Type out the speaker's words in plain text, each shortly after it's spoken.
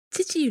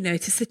Did you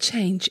notice a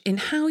change in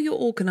how your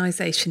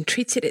organisation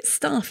treated its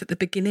staff at the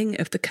beginning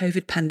of the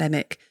COVID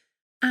pandemic?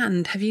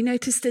 And have you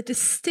noticed a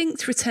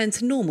distinct return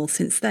to normal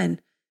since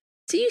then?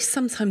 Do you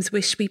sometimes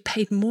wish we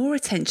paid more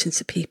attention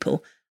to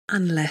people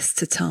and less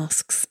to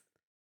tasks?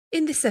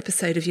 In this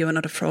episode of You Are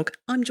Not a Frog,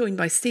 I'm joined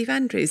by Steve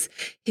Andrews.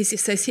 He's the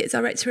Associate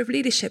Director of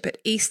Leadership at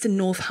East and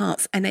North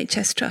Herts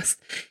NHS Trust.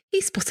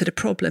 He spotted a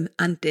problem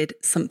and did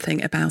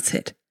something about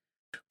it.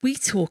 We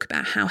talk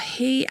about how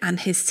he and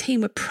his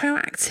team were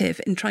proactive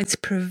in trying to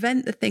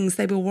prevent the things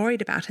they were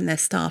worried about in their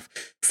staff,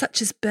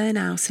 such as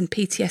burnout and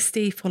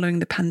PTSD following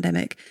the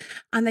pandemic.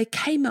 And they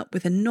came up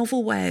with a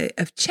novel way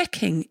of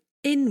checking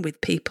in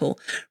with people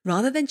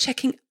rather than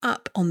checking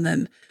up on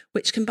them,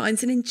 which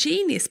combines an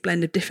ingenious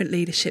blend of different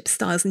leadership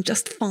styles in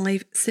just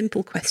 5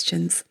 simple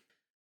questions.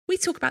 We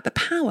talk about the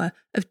power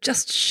of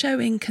just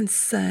showing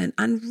concern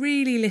and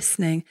really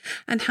listening,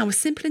 and how a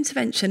simple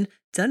intervention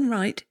done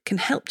right can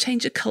help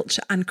change a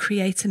culture and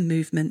create a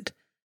movement.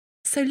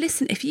 So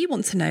listen if you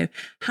want to know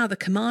how the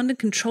command and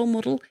control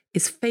model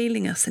is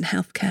failing us in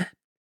healthcare,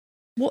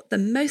 what the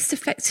most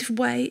effective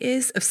way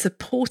is of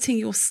supporting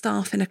your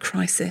staff in a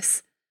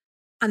crisis,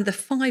 and the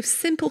 5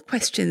 simple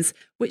questions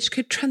which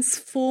could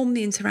transform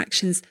the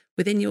interactions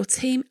within your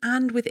team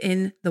and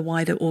within the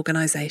wider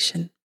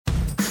organisation.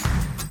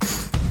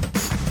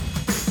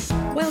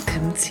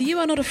 Welcome to You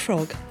Are Not a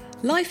Frog,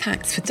 life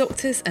hacks for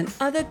doctors and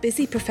other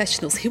busy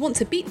professionals who want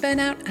to beat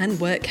burnout and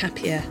work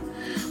happier.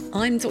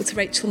 I'm Dr.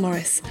 Rachel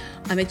Morris.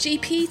 I'm a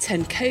GP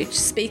turned coach,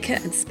 speaker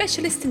and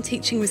specialist in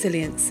teaching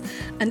resilience.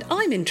 And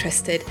I'm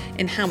interested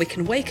in how we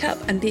can wake up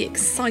and be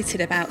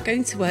excited about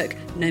going to work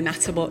no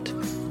matter what.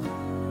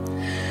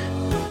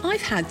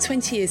 I've had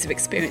 20 years of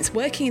experience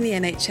working in the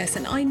NHS,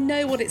 and I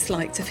know what it's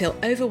like to feel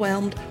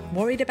overwhelmed,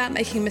 worried about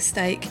making a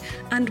mistake,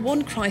 and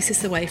one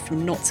crisis away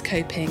from not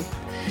coping.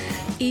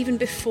 Even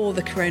before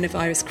the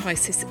coronavirus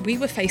crisis, we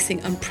were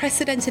facing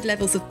unprecedented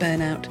levels of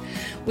burnout.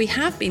 We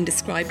have been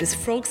described as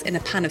frogs in a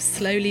pan of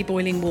slowly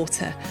boiling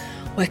water,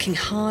 working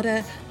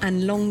harder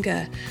and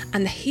longer,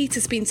 and the heat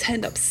has been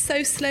turned up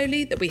so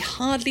slowly that we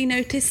hardly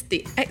noticed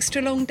the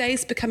extra long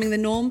days becoming the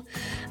norm,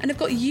 and have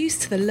got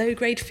used to the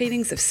low-grade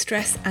feelings of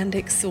stress and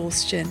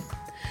exhaustion.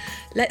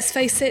 Let's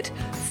face it,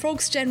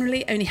 frogs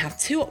generally only have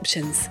 2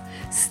 options: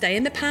 stay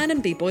in the pan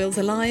and be boiled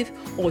alive,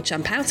 or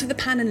jump out of the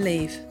pan and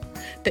leave.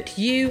 But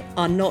you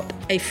are not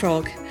a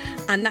frog,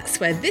 and that's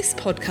where this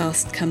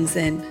podcast comes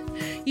in.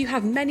 You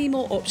have many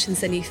more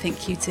options than you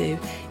think you do.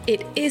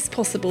 It is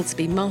possible to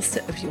be master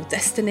of your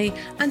destiny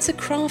and to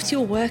craft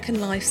your work and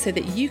life so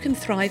that you can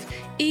thrive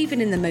even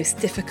in the most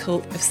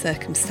difficult of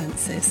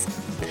circumstances.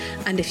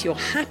 And if you're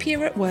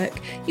happier at work,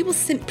 you will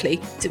simply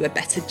do a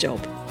better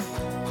job.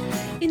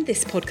 In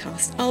this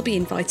podcast, I'll be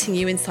inviting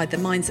you inside the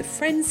minds of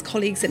friends,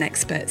 colleagues and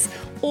experts,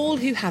 all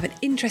who have an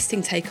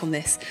interesting take on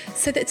this,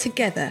 so that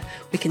together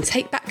we can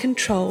take back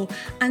control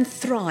and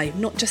thrive,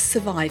 not just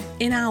survive,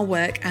 in our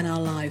work and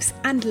our lives,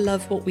 and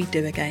love what we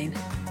do again.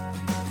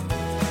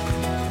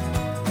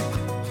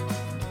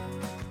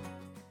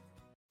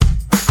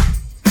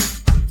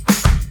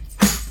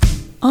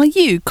 Are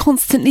you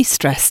constantly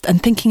stressed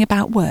and thinking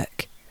about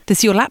work?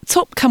 Does your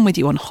laptop come with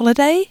you on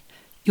holiday?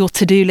 Your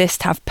to-do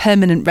list have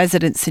permanent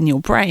residence in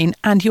your brain,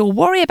 and your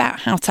worry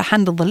about how to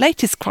handle the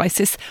latest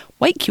crisis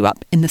wake you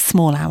up in the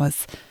small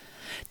hours?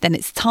 Then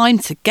it's time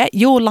to get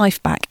your life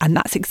back, and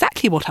that's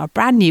exactly what our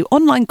brand new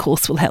online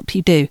course will help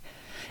you do.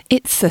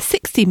 It's a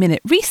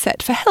 60-minute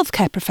reset for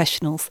healthcare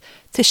professionals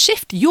to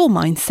shift your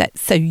mindset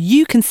so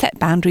you can set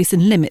boundaries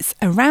and limits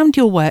around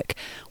your work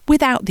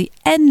without the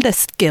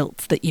endless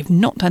guilt that you've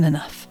not done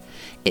enough.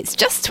 It's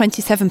just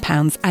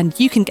 £27 and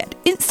you can get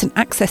instant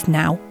access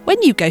now when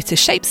you go to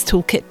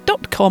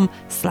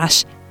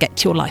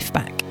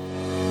shapestoolkit.com/getyourlifeback.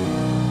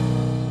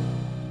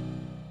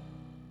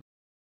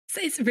 So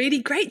it's really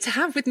great to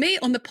have with me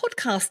on the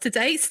podcast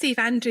today, Steve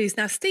Andrews.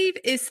 Now, Steve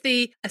is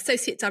the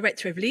Associate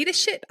Director of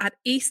Leadership at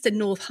East and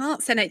North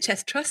Herts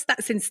NHS Trust.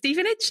 That's in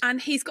Stevenage.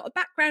 And he's got a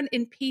background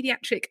in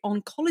paediatric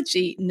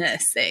oncology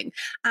nursing.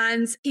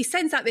 And he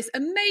sends out this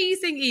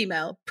amazing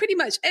email pretty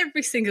much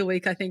every single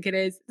week, I think it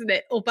is, isn't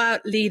it,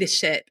 about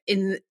leadership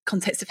in the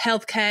context of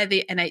healthcare,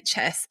 the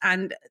NHS.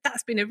 And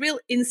that's been a real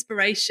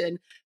inspiration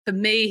for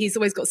me. He's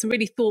always got some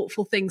really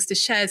thoughtful things to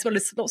share, as well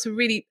as lots of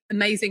really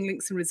amazing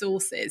links and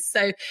resources.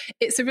 So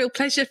it's a real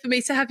pleasure for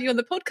me to have you on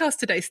the podcast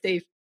today,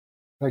 Steve.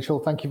 Rachel,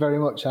 thank you very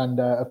much, and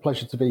a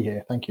pleasure to be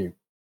here. Thank you.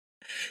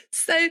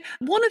 So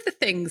one of the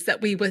things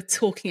that we were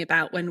talking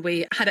about when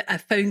we had a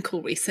phone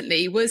call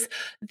recently was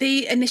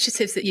the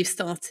initiatives that you've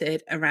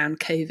started around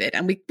COVID.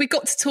 And we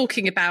got to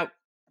talking about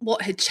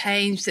what had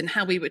changed and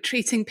how we were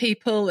treating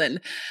people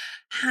and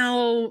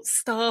how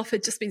staff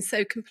had just been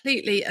so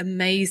completely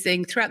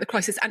amazing throughout the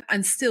crisis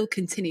and still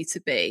continue to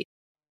be.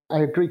 I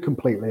agree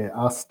completely.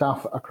 Our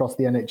staff across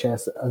the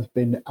NHS has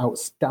been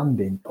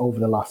outstanding over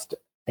the last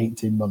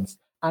 18 months.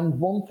 And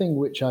one thing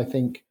which I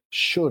think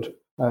should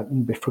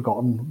be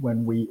forgotten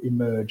when we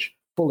emerge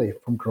fully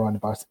from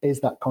coronavirus is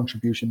that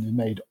contribution is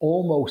made.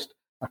 Almost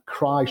a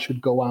cry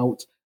should go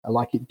out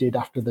like it did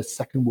after the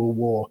Second World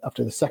War.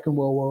 After the Second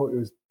World War, it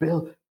was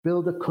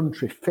build a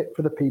country fit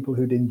for the people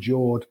who'd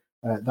endured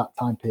that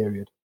time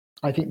period.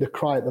 I think the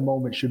cry at the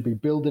moment should be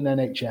build an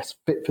NHS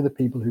fit for the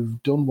people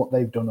who've done what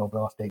they've done over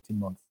the last 18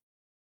 months.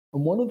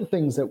 And one of the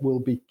things that will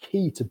be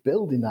key to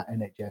building that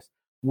NHS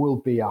will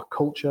be our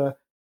culture,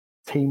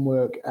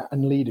 teamwork,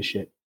 and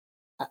leadership.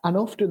 And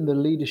often the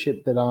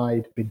leadership that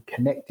I'd been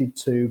connected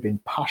to, been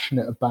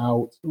passionate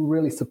about,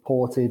 really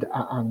supported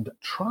and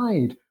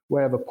tried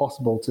wherever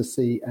possible to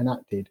see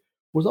enacted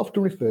was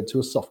often referred to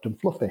as soft and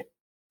fluffy.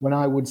 When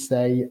I would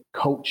say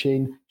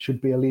coaching should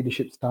be a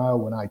leadership style,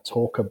 when I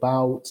talk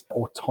about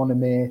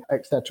autonomy,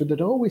 etc.,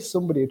 there'd always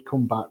somebody would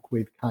come back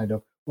with kind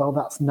of, well,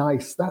 that's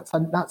nice. That's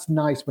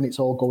nice when it's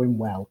all going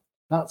well.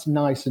 That's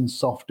nice and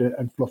soft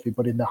and fluffy.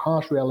 But in the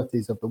harsh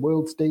realities of the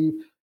world, Steve,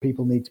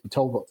 people need to be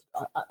told what.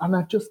 And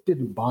I just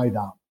didn't buy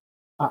that.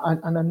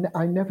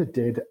 I never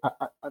did.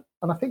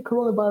 And I think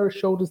coronavirus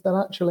showed us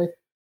that actually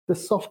the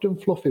soft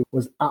and fluffy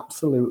was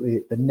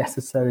absolutely the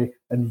necessary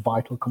and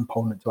vital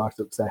component to our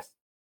success.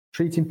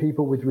 Treating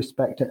people with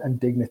respect and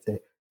dignity,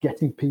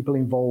 getting people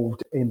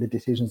involved in the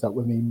decisions that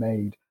were being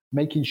made,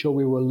 making sure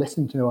we were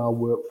listening to our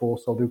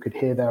workforce so they could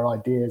hear their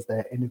ideas,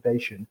 their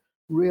innovation,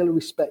 really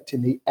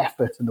respecting the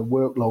effort and the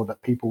workload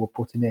that people were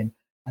putting in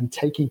and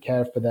taking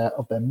care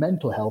of their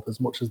mental health as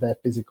much as their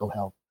physical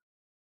health.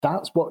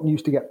 That's what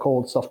used to get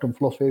called soft and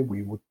fluffy.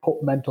 We would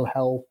put mental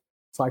health,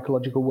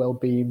 psychological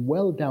well-being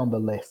well down the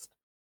list.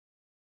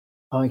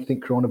 I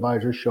think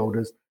coronavirus showed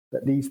us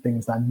that these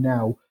things are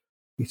now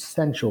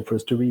essential for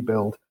us to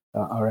rebuild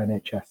our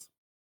NHS.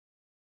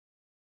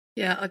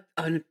 Yeah,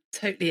 I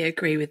totally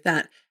agree with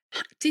that.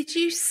 Did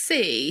you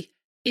see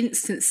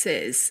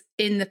instances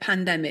in the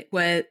pandemic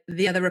where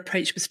the other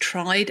approach was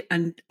tried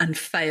and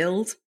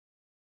failed?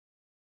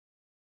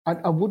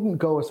 I wouldn't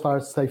go as far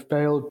as to say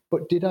failed,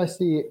 but did I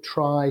see it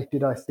tried?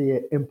 Did I see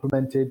it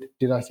implemented?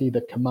 Did I see the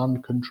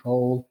command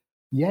control?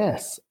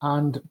 Yes,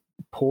 and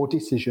poor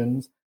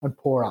decisions and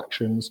poor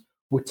actions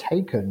were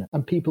taken,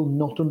 and people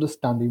not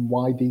understanding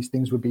why these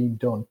things were being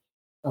done.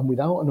 And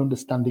without an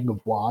understanding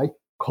of why,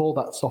 call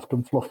that soft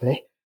and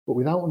fluffy, but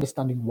without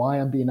understanding why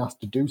I'm being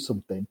asked to do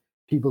something,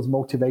 people's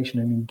motivation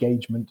and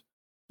engagement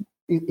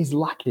is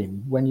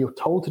lacking. When you're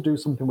told to do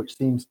something which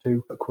seems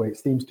to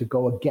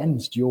go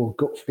against your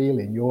gut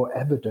feeling, your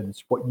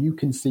evidence, what you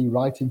can see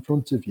right in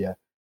front of you,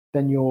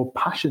 then your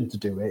passion to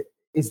do it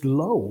is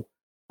low.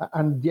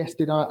 And yes,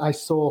 I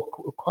saw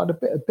quite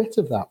a bit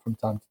of that from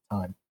time to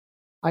time.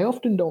 I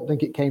often don't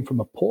think it came from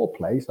a poor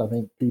place. I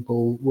think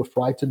people were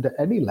frightened at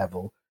any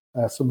level.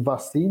 Some of our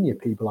senior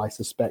people, I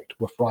suspect,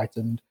 were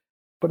frightened.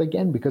 But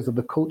again, because of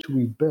the culture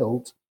we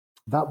built,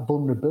 that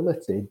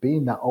vulnerability,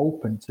 being that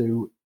open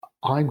to,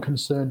 I'm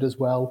concerned as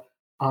well,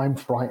 I'm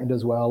frightened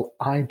as well,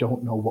 I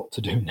don't know what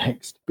to do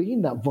next.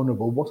 Being that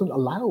vulnerable wasn't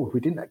allowed. We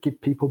didn't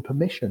give people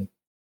permission.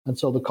 And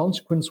so the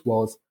consequence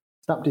was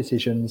snap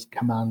decisions,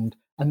 command,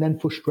 and then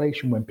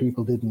frustration when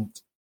people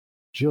didn't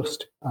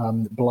just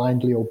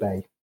blindly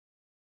obey.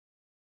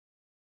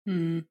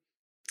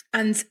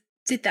 And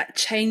did that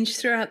change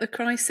throughout the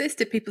crisis?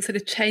 Did people sort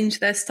of change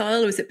their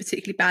style, or was it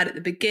particularly bad at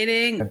the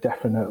beginning? I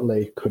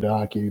definitely could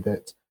argue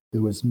that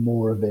there was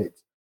more of it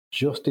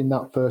just in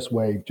that first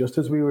wave, just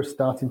as we were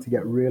starting to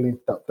get really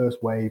into that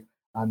first wave,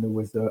 and there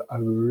was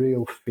a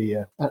real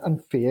fear.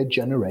 And fear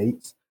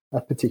generates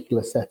a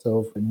particular set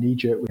of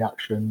knee-jerk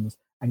reactions,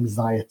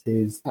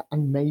 anxieties,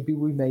 and maybe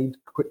we made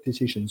quick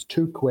decisions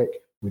too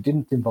quick. We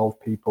didn't involve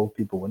people.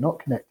 People were not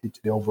connected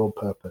to the overall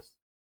purpose.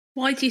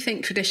 Why do you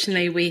think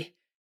traditionally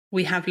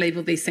we have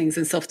labelled these things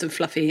as soft and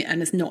fluffy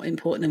and as not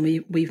important,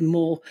 and we've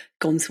more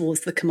gone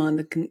towards the command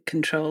and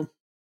control?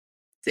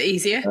 Is it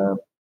easier?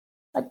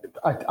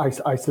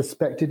 I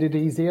suspected it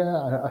easier.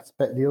 I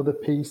suspect the other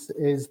piece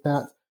is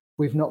that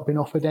we've not been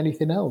offered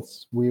anything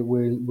else.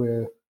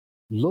 We're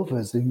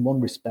lovers in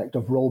one respect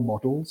of role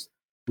models.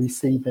 We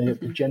see the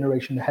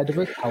generation ahead of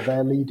us, how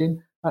they're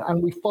leading,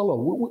 and we follow.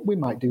 We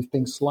might do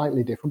things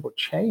slightly different, but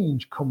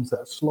change comes at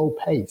a slow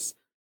pace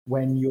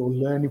when you're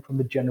learning from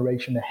the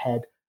generation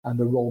ahead and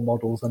the role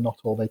models are not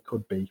all they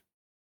could be.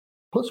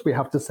 Plus, we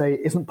have to say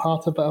it isn't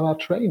part of our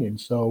training.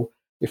 So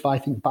if I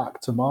think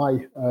back to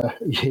my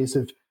years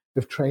of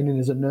training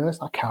as a nurse,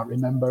 I can't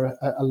remember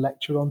a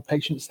lecture on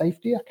patient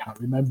safety. I can't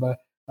remember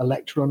a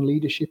lecture on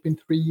leadership in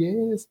 3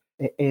 years.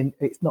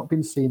 It's not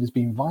been seen as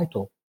being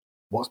vital.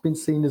 What's been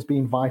seen as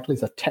being vital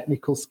is a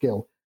technical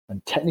skill.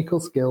 And technical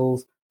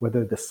skills,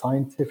 whether the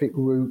scientific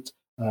route,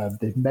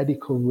 the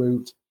medical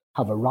route,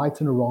 have a right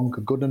and a wrong,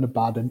 a good and a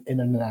bad, and in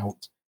and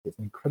out. It's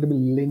an incredibly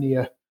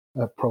linear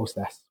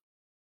process.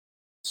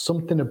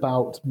 Something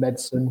about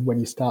medicine, when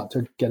you start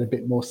to get a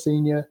bit more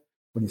senior,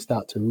 when you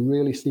start to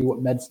really see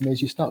what medicine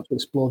is, you start to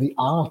explore the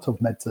art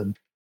of medicine,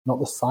 not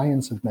the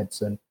science of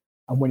medicine.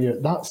 And when you're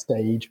at that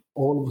stage,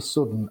 all of a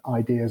sudden,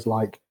 ideas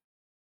like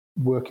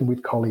working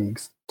with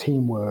colleagues,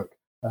 teamwork,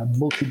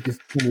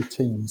 multidisciplinary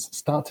teams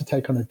start to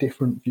take on a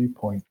different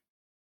viewpoint.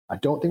 I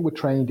don't think we're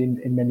trained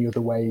in many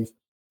other ways.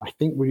 I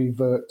think we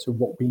revert to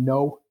what we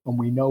know, and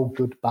we know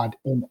good, bad,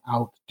 in,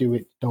 out, do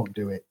it, don't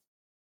do it.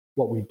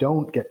 What we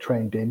don't get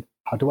trained in,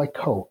 how do I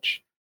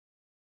coach?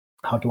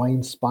 How do I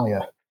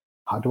inspire?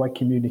 How do I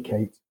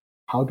communicate?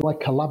 How do I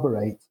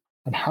collaborate?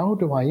 And how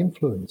do I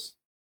influence?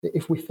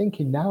 If we're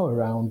thinking now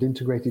around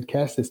integrated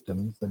care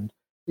systems and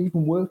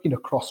even working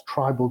across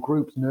tribal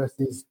groups,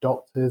 nurses,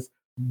 doctors,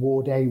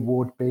 Ward A,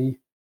 Ward B,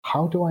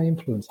 how do I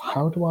influence?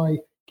 How do I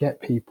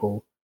get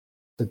people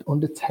to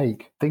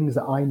undertake things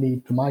that I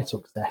need for my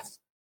success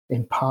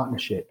in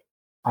partnership?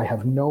 I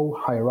have no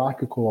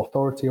hierarchical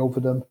authority over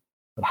them,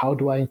 but how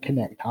do I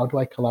connect? How do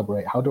I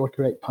collaborate? How do I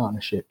create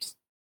partnerships?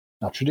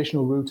 Our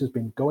traditional route has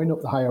been going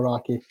up the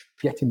hierarchy,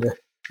 getting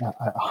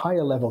a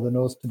higher level than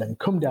us to then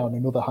come down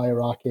another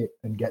hierarchy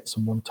and get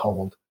someone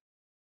told.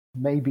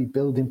 Maybe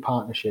building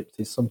partnerships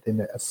is something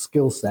a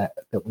skill set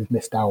that we've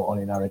missed out on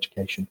in our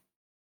education.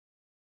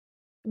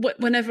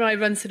 Whenever I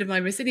run sort of my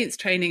resilience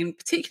training, and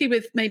particularly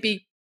with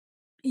maybe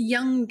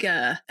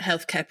younger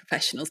healthcare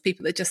professionals,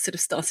 people that are just sort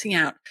of starting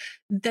out,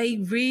 they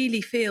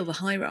really feel the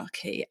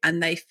hierarchy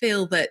and they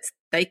feel that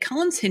they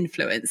can't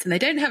influence and they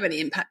don't have any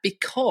impact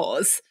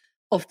because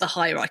of the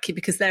hierarchy,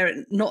 because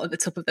they're not at the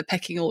top of the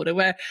pecking order.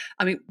 Where,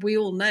 I mean, we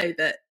all know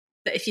that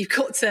if you've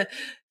got to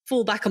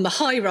fall back on the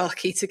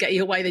hierarchy to get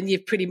your way, then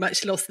you've pretty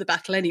much lost the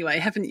battle anyway,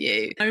 haven't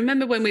you? I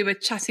remember when we were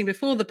chatting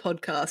before the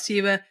podcast,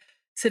 you were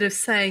sort of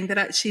saying that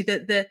actually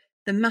that the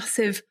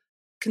massive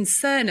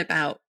concern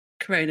about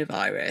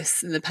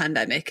coronavirus and the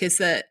pandemic is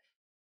that,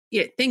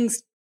 you know,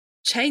 things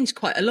changed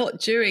quite a lot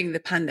during the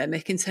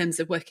pandemic in terms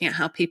of working out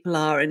how people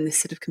are in this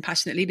sort of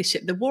compassionate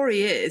leadership. The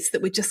worry is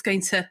that we're just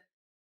going to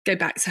go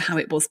back to how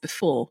it was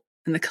before,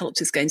 and the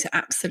culture is going to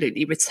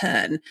absolutely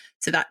return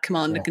to that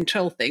command and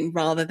control thing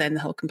rather than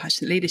the whole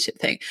compassionate leadership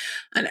thing.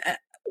 And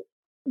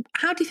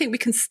how do you think we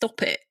can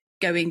stop it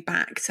going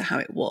back to how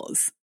it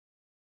was?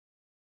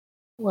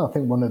 Well, I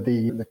think one of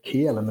the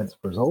key elements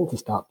for us all to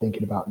start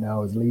thinking about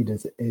now as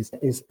leaders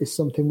is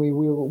something we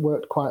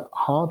worked quite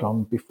hard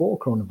on before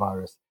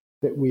coronavirus,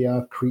 that we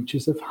are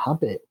creatures of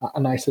habit.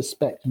 And I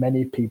suspect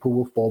many people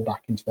will fall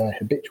back into their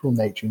habitual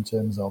nature in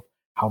terms of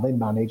how they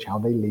manage, how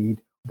they lead,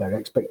 their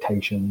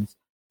expectations,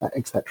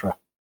 etc.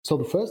 So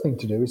the first thing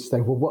to do is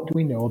say, well, what do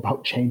we know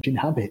about changing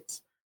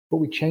habits? But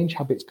we change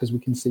habits because we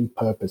can see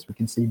purpose, we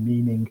can see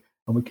meaning,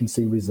 and we can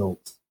see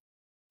results.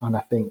 And I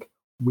think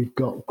we've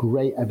got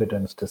great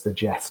evidence to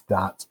suggest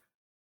that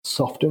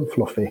soft and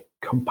fluffy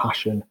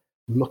compassion,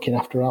 looking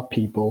after our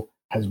people,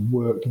 has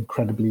worked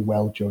incredibly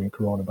well during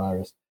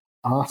coronavirus.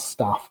 Our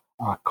staff,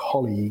 our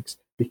colleagues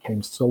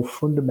became so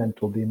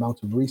fundamental. The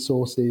amount of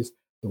resources,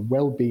 the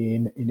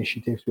well-being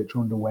initiatives which are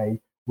underway,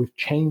 we've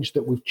changed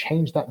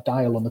that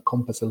dial on the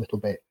compass a little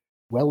bit.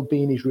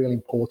 Well-being is really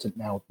important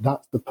now.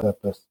 That's the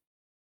purpose.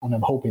 And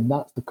I'm hoping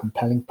that's the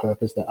compelling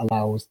purpose that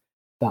allows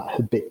that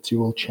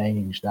habitual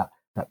change, that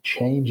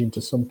change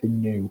into something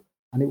new,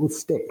 and it will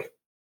stick.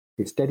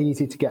 It's dead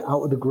easy to get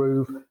out of the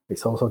groove.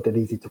 It's also dead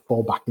easy to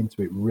fall back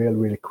into it really,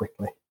 really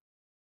quickly.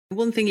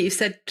 One thing you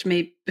said to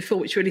me before,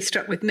 which really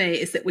struck with me,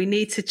 is that we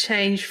need to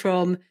change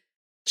from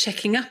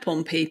checking up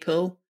on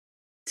people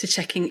to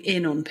checking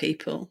in on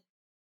people.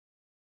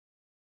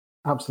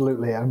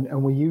 Absolutely.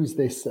 And we use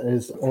this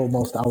as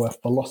almost our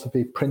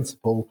philosophy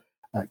principle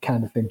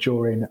kind of thing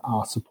during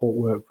our support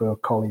work for our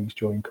colleagues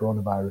during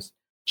coronavirus.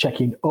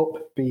 Checking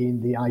up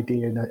being the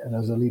idea and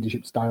as a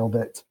leadership style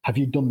that, have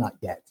you done that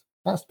yet?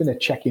 That's been a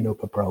checking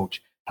up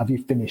approach. Have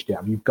you finished it?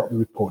 Have you got the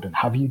report? And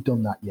have you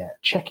done that yet?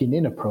 Checking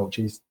in approach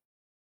is,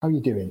 how are you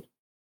doing?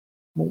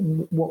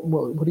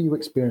 What are you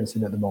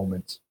experiencing at the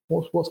moment?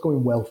 What's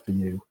going well for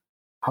you?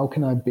 How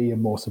can I be a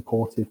more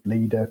supportive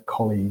leader,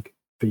 colleague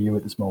for you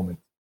at this moment?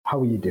 How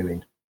are you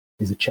doing?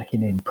 Is a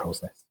checking in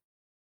process.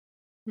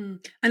 And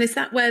is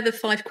that where the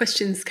 5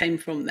 questions came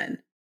from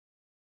then?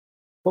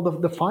 Well,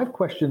 the 5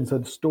 questions are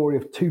the story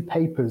of 2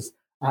 papers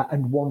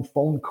and 1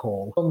 phone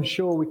call. I'm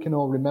sure we can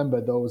all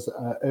remember those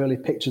early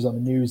pictures on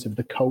the news of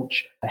the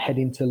coach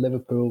heading to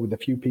Liverpool with a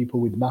few people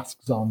with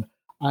masks on.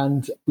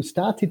 And we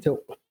started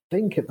to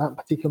think at that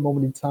particular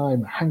moment in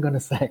time, hang on a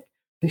sec,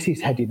 this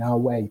is heading our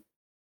way.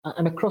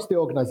 And across the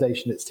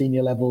organisation at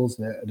senior levels,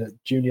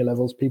 at junior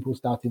levels, people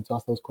starting to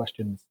ask those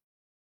questions.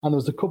 And there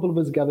was a couple of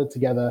us gathered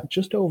together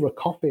just over a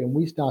coffee, and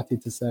we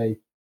started to say,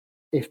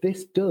 if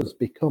this does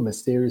become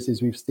as serious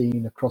as we've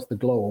seen across the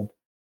globe,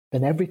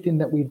 then everything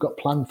that we've got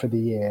planned for the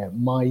year,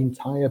 my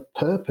entire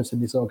purpose in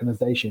this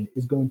organisation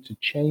is going to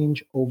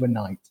change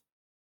overnight.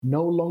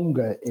 No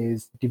longer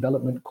is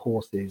development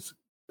courses,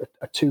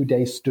 a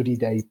 2-day study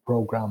day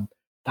program,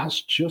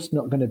 that's just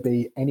not going to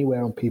be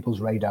anywhere on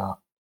people's radar.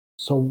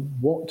 So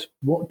what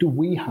do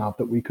we have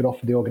that we could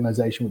offer the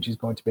organisation which is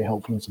going to be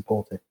helpful and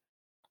supportive?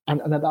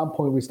 And at that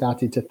point, we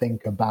started to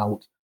think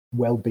about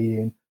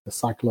well-being, the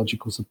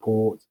psychological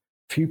support.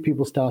 Few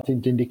people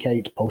starting to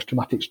indicate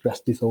post-traumatic stress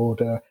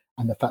disorder,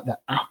 and the fact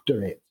that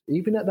after it,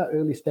 even at that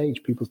early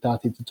stage, people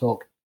started to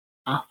talk,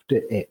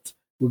 after it,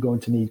 we're going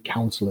to need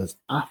counsellors.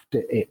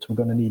 After it, we're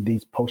going to need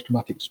these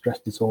post-traumatic stress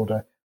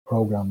disorder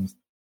programs.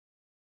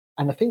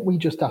 And I think we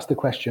just asked the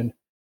question,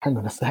 hang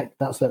on a sec,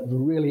 that's a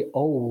really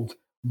old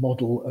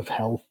model of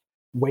health.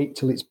 Wait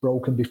till it's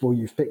broken before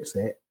you fix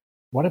it.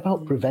 What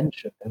about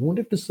prevention? I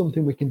wonder if there's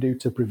something we can do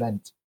to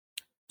prevent.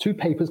 Two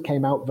papers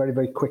came out very,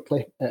 very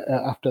quickly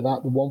after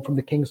that. The one from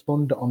the King's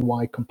Fund on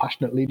why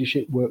compassionate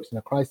leadership works in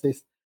a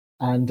crisis,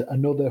 and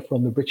another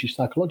from the British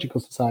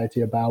Psychological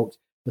Society about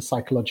the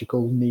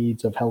psychological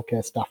needs of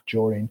healthcare staff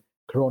during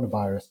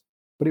coronavirus.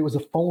 But it was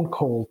a phone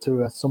call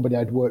to somebody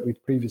I'd worked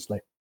with previously.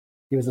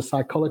 He was a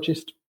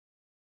psychologist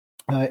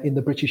in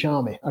the British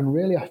Army. And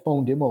really, I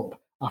phoned him up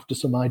after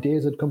some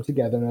ideas had come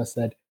together, and I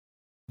said,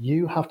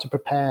 you have to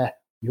prepare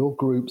your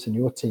groups and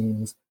your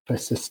teams for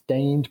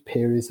sustained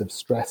periods of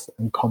stress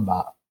and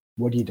combat.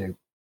 What do you do?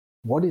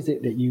 What is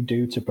it that you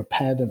do to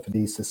prepare them for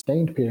these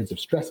sustained periods of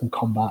stress and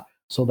combat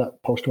so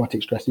that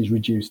post-traumatic stress is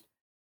reduced?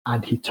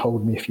 And he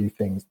told me a few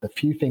things. The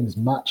few things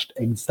matched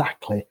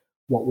exactly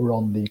what were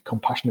on the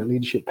Compassionate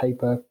Leadership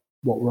paper,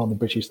 what were on the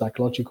British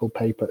Psychological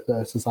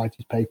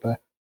Society's paper.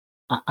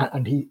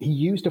 And he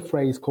used a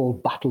phrase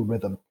called battle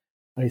rhythm.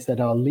 And he said,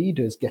 our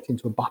leaders get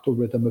into a battle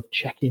rhythm of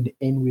checking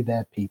in with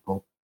their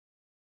people.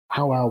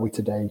 How are we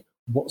today?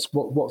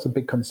 What's a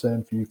big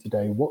concern for you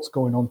today? What's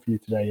going on for you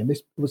today? And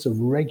this was a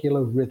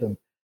regular rhythm.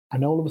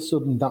 And all of a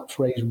sudden, that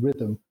phrase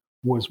rhythm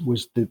was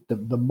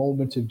the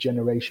moment of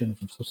generation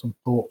for some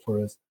thought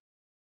for us.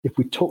 If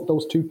we took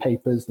those two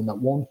papers and that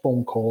one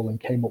phone call and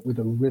came up with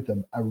a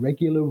rhythm, a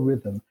regular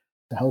rhythm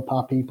to help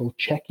our people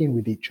check in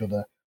with each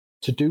other,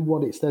 to do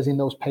what it says in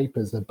those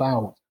papers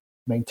about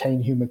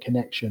maintain human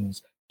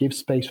connections, give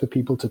space for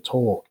people to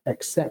talk,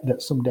 accept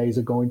that some days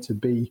are going to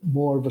be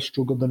more of a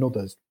struggle than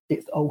others.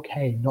 It's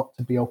okay not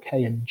to be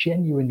okay, and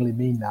genuinely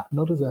mean that,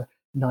 not as a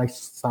nice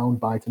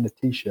soundbite and a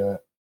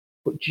t-shirt,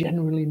 but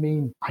genuinely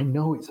mean, I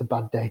know it's a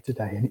bad day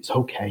today and it's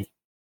okay.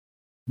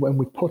 When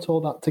we put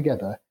all that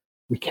together,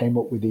 we came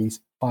up with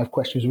these 5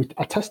 questions.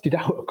 I tested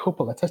out a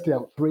couple. I tested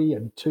out 3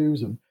 and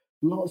 2s and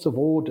lots of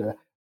order,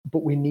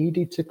 but we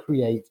needed to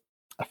create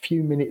a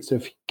few minutes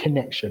of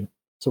connection.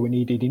 So we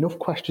needed enough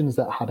questions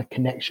that had a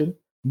connection,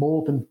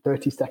 more than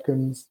 30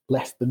 seconds,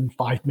 less than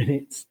 5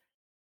 minutes.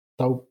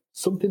 So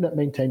something that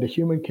maintained a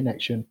human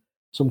connection,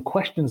 some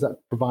questions that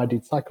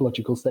provided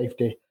psychological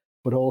safety,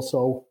 but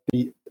also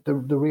the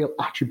real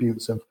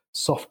attributes of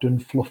soft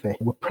and fluffy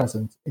were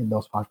present in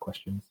those 5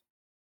 questions.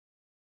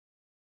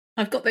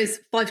 I've got those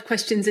 5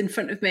 questions in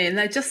front of me, and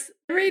they're just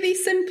really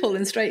simple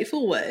and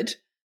straightforward,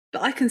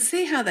 but I can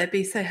see how they'd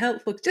be so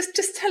helpful.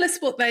 Just tell us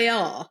what they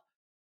are.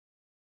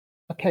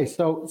 Okay,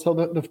 so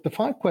the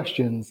 5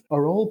 questions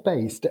are all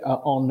based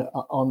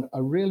on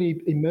a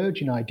really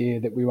emerging idea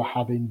that we were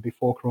having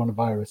before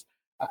coronavirus.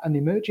 An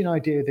emerging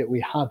idea that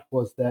we had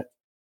was that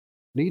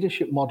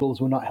leadership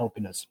models were not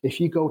helping us. If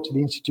you go to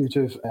the Institute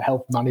of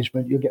Health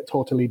Management, you'll get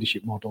taught a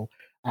leadership model,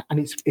 and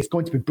it's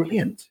going to be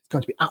brilliant. It's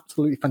going to be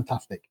absolutely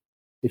fantastic.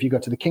 If you go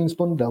to the King's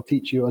Fund, they'll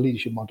teach you a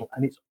leadership model,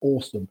 and it's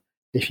awesome.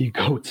 If you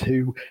go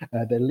to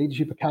the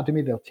Leadership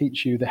Academy, they'll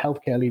teach you the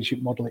healthcare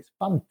leadership model. It's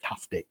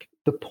fantastic.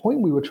 The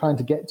point we were trying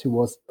to get to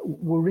was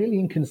we're really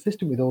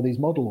inconsistent with all these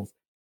models.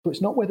 So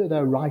it's not whether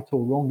they're right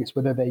or wrong, it's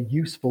whether they're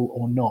useful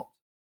or not.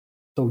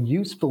 So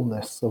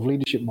usefulness of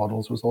leadership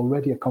models was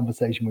already a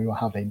conversation we were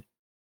having.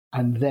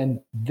 And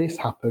then this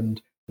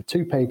happened, the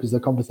 2 papers, the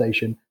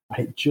conversation,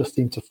 and it just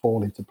seemed to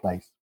fall into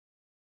place.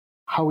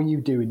 How are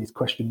you doing is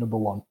question number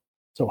 1.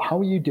 So how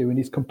are you doing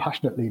is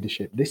compassionate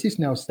leadership. This is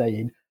now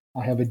saying,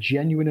 I have a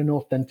genuine and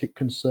authentic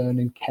concern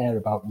and care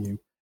about you.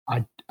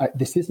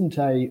 This isn't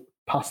a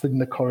pass in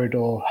the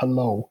corridor,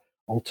 hello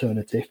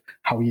alternative.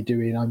 How are you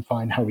doing? I'm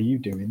fine. How are you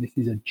doing? This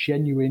is a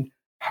genuine,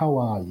 how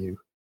are you?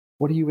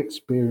 What are you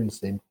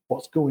experiencing?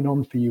 What's going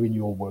on for you in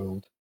your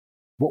world?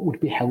 What would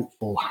be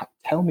helpful?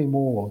 Tell me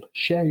more.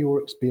 Share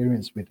your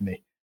experience with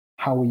me.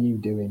 How are you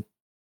doing?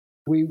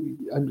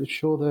 I'm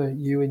sure that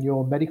you in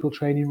your medical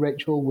training,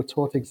 Rachel, were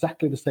taught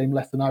exactly the same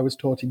lesson I was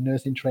taught in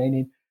nursing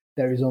training.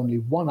 There is only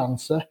one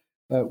answer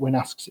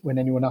when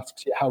anyone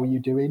asks you, how are you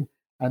doing?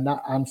 And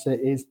that answer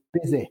is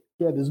busy.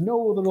 Yeah, there's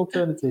no other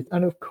alternative.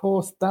 And of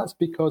course, that's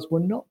because we're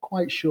not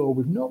quite sure.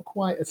 We've not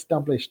quite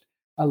established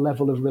a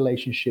level of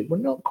relationship. We're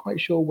not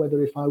quite sure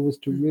whether if I was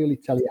to really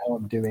tell you how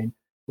I'm doing,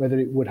 whether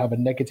it would have a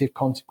negative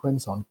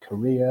consequence on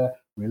career,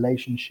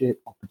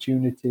 relationship,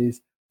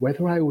 opportunities,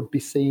 whether I would be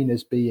seen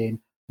as being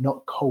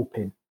not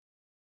coping.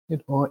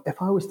 If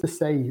I was to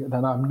say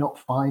that I'm not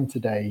fine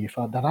today,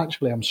 that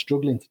actually I'm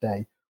struggling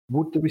today,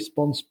 would the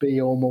response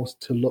be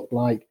almost to look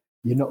like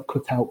you're not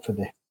cut out for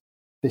this?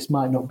 This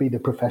might not be the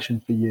profession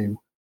for you.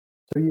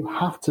 So you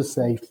have to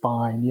say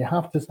fine. You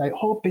have to say,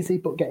 oh, busy,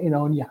 but getting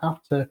on. You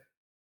have to.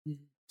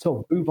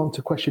 So move on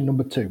to question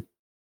number 2.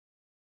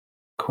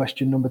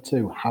 Question number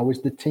 2, how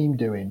is the team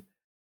doing?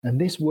 And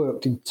this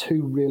worked in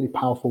 2 really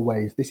powerful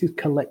ways. This is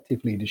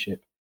collective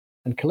leadership.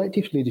 And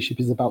collective leadership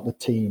is about the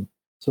team.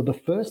 So the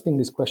first thing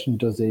this question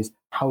does is,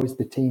 how is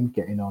the team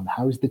getting on?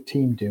 How is the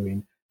team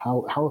doing?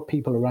 How are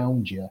people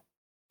around you?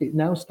 It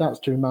now starts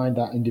to remind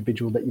that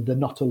individual that they're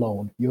not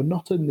alone. You're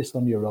not in this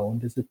on your own.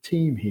 There's a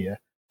team here.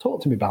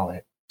 Talk to me about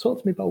it.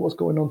 Talk to me about what's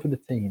going on for the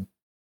team.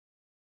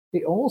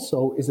 It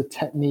also is a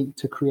technique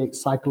to create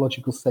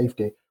psychological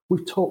safety.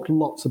 We've talked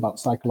lots about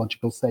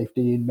psychological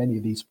safety in many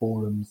of these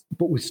forums,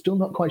 but we're still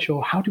not quite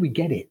sure, how do we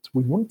get it?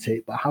 We want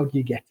it, but how do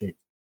you get it?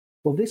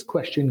 Well, this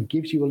question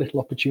gives you a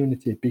little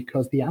opportunity,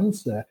 because the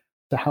answer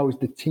to how is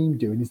the team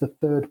doing is a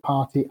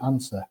third-party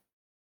answer.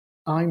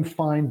 I'm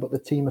fine, but the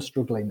team are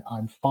struggling.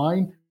 I'm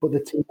fine, but the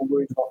team are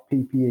worried about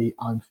PPE.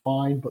 I'm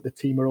fine, but the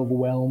team are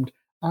overwhelmed.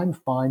 I'm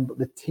fine, but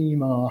the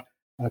team are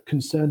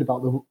concerned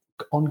about the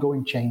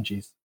ongoing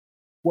changes.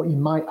 What you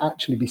might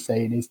actually be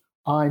saying is,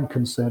 I'm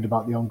concerned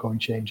about the ongoing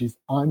changes.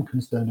 I'm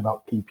concerned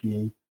about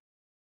PPE.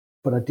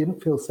 But I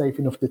didn't feel safe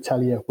enough to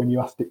tell you when you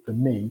asked it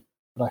from me,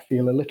 but I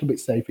feel a little bit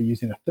safer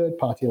using a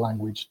third-party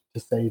language to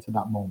say it at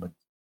that moment.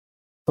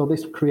 So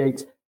this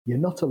creates, you're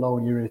not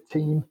alone, you're a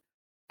team,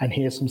 and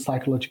here's some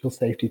psychological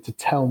safety to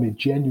tell me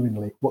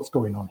genuinely what's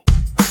going on.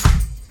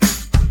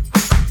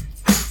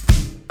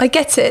 I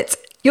get it.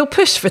 You're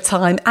pushed for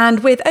time,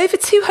 and with over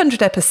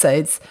 200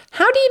 episodes,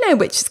 how do you know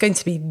which is going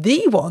to be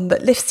the one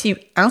that lifts you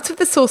out of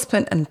the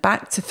saucepan and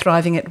back to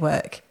thriving at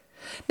work?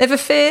 Never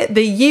fear,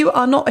 the You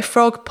Are Not a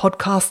Frog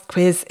podcast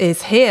quiz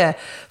is here.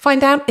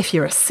 Find out if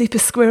you're a super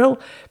squirrel,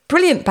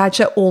 brilliant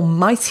badger or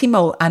mighty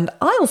mole, and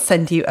I'll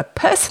send you a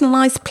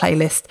personalised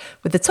playlist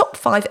with the top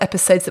 5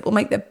 episodes that will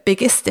make the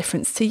biggest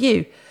difference to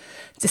you.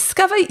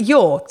 Discover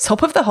your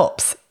top of the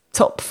hops,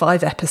 top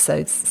 5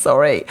 episodes,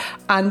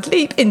 and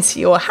leap into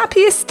your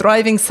happiest,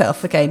 thriving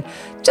self again.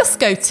 Just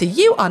go to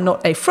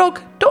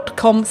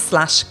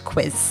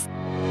youarenotafrog.com/quiz.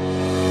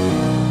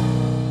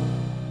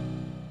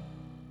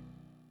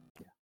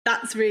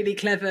 That's really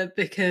clever,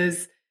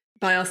 because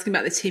by asking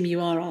about the team,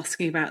 you are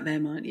asking about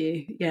them, aren't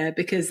you? Yeah,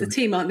 because the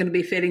team aren't going to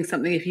be feeling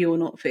something if you're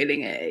not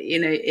feeling it. You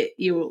know,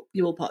 you're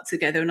all part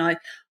together, and I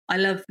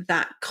love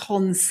that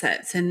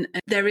concept. And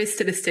there is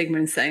still a stigma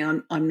in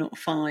saying I'm not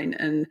fine,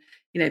 and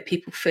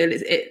people feel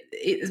it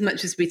as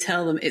much as we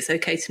tell them it's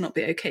okay to not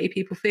be okay.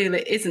 People feel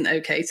it isn't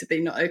okay to be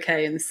not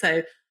okay, and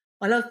so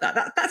I love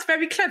that. That's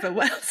very clever.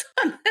 Well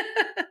done.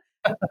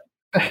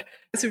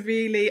 It's a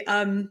really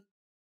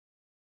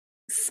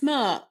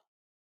smart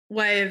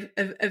way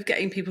of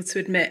getting people to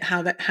admit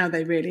how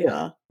they really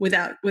are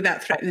without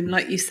threatening them.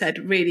 Like you said,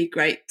 really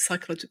great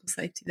psychological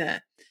safety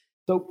there.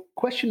 So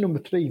question number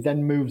 3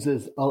 then moves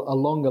us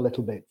along a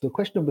little bit. So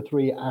question number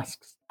 3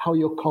 asks, how are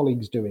your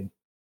colleagues doing?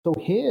 So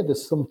here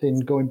there's something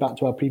going back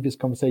to our previous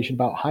conversation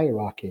about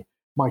hierarchy.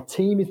 My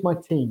team is my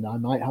team. I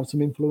might have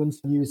some influence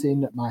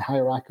using my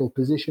hierarchical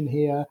position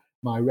here,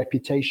 my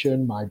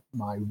reputation, my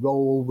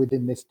role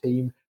within this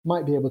team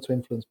might be able to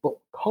influence, but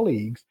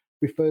colleagues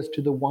refers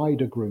to the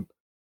wider group.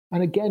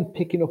 And again,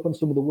 picking up on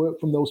some of the work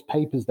from those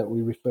papers that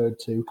we referred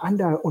to and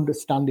our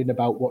understanding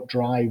about what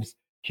drives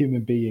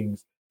human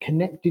beings,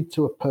 connected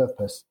to a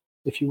purpose.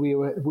 We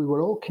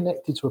were all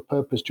connected to a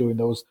purpose during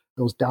those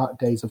dark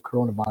days of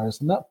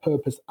coronavirus, and that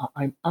purpose,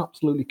 I'm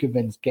absolutely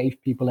convinced,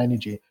 gave people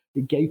energy.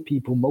 It gave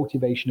people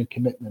motivation and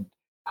commitment.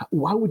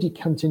 Why would you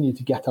continue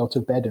to get out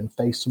of bed and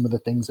face some of the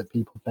things that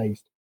people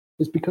faced?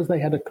 It's because they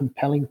had a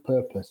compelling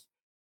purpose.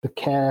 The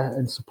care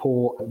and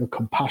support, the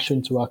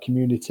compassion to our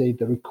community,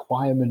 the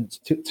requirement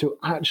to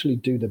actually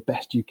do the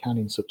best you can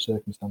in such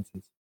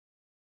circumstances.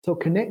 So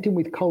connecting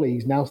with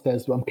colleagues now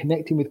says, I'm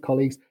connecting with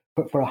colleagues,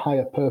 but for a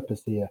higher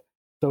purpose here.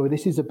 So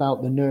this is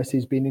about the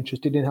nurses being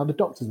interested in how the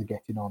doctors are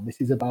getting on. This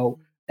is about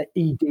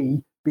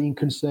ED being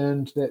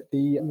concerned that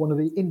one of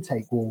the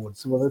intake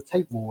wards, or the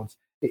take wards,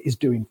 is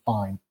doing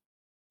fine.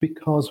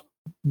 Because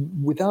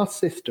with our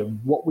system,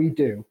 what we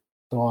do,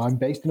 so I'm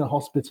based in a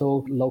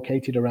hospital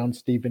located around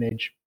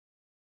Stevenage.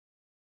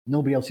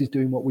 Nobody else is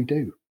doing what we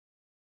do.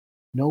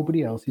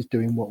 Nobody else is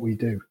doing what we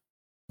do.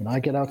 When I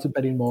get out of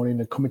bed in the morning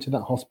and come into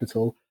that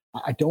hospital,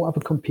 I don't have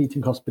a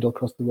competing hospital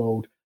across the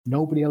road.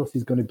 Nobody else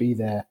is going to be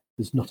there.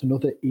 There's not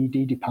another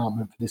ED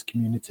department for this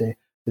community.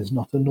 There's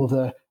not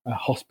another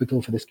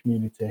hospital for this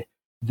community.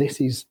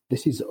 This is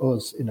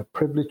us in a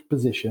privileged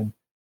position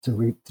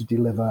to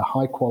deliver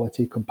high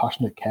quality,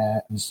 compassionate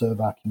care and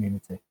serve our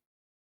community.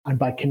 And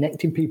by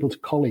connecting people to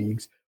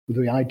colleagues,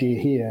 the idea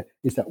here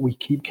is that we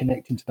keep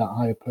connecting to that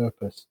higher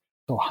purpose.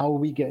 So how are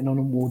we getting on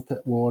in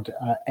Ward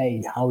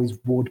A? How is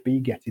Ward B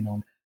getting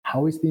on?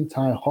 How is the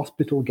entire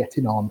hospital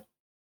getting on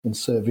and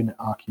serving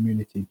our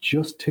community?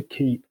 Just to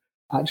keep,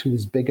 actually,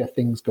 there's bigger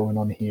things going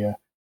on here.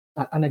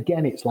 And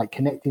again, it's like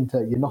connecting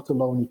to, you're not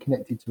alone, you're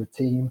connected to a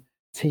team.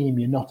 Team,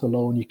 you're not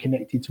alone, you're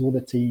connected to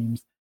other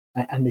teams.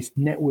 And this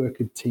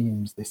network of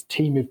teams, this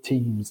team of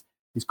teams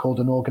is called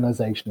an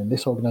organization. And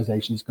this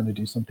organization is going to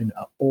do something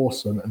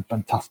awesome and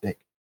fantastic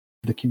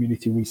for the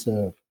community we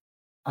serve.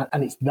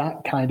 And it's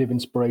that kind of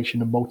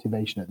inspiration and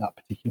motivation at that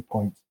particular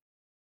point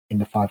in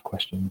the 5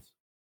 questions.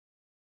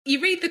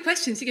 You read the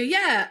questions, you go,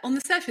 yeah, on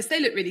the surface, they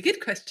look really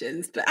good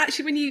questions. But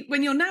actually,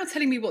 when you're now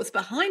telling me what's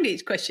behind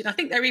each question, I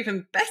think they're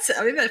even better.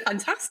 I mean, they're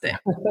fantastic.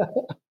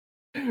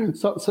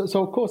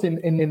 So of course,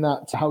 in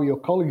that how your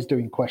colleagues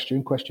doing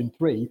question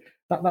 3,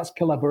 that's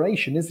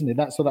collaboration, isn't it?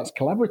 That's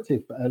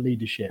collaborative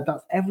leadership.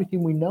 That's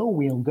everything we know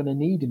we are going to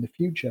need in the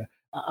future.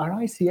 Our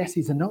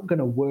ICSs are not going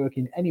to work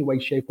in any way,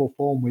 shape or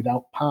form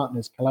without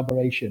partners,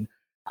 collaboration.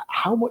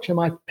 How much am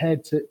I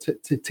prepared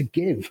to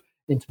give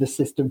into the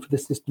system for the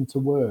system to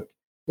work.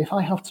 If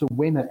I have to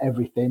win at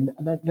everything,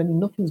 then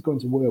nothing's going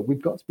to work.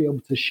 We've got to be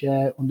able to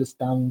share,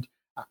 understand,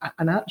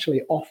 and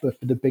actually offer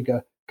for the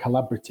bigger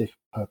collaborative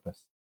purpose.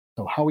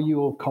 So how are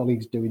your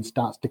colleagues doing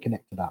starts to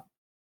connect to that.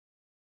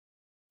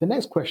 The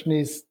next question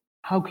is,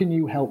 how can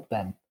you help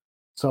them?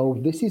 So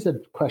this is a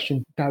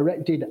question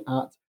directed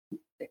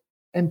at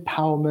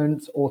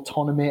empowerment,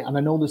 autonomy, and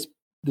I know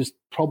there's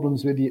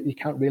problems with you. You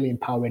can't really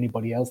empower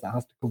anybody else. That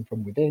has to come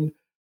from within.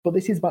 But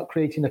this is about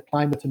creating a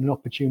climate and an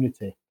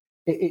opportunity.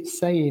 It's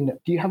saying,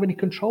 do you have any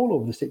control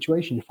over the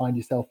situation you find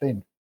yourself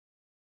in?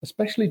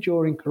 Especially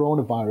during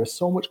coronavirus,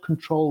 so much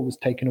control was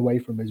taken away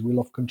from us. We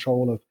lost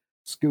control of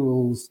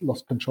schools,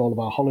 lost control of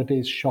our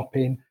holidays,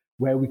 shopping,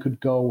 where we could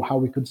go, how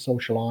we could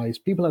socialize.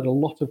 People had a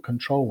lot of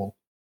control.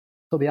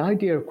 So the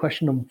idea of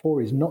question number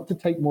 4 is not to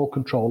take more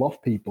control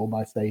off people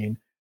by saying,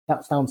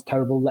 that sounds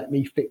terrible, let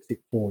me fix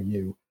it for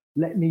you.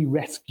 Let me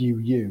rescue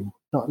you.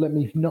 Not let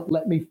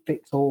me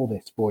fix all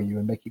this for you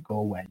and make it go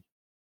away.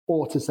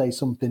 Or to say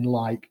something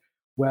like,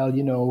 well,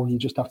 you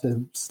just have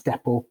to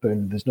step up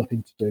and there's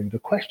nothing to do. The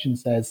question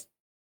says,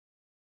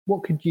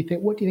 what do you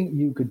think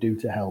you could do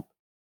to help?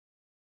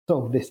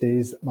 So this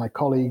is, my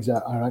colleagues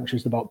are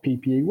anxious about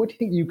PPE. What do you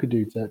think you could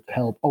do to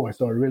help? Oh, I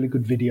saw a really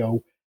good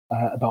video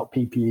about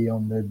PPE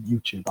on the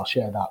YouTube. I'll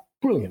share that.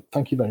 Brilliant.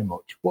 Thank you very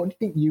much. What do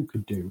you think you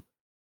could do?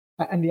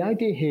 And the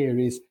idea here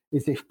is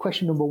if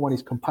question number 1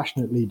 is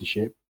compassionate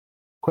leadership,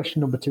 question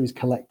number 2 is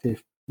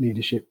collective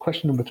leadership,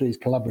 question number 3 is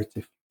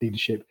collaborative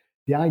leadership.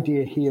 The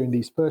idea here in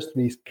these first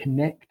 3 is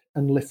connect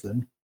and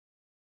listen.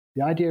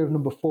 The idea of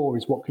number 4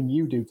 is what can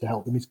you do to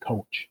help them is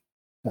coach.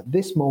 At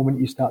this moment,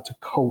 you start to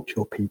coach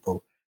your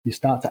people. You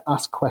start to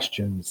ask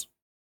questions.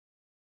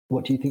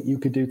 What do you think you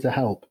could do to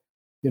help?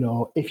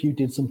 If you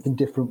did something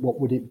different, what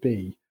would it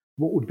be?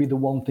 What would be the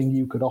one thing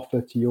you could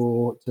offer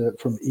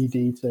from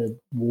ED to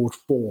Ward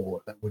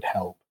 4 that would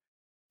help?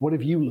 What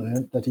have you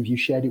learned that if you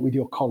shared it with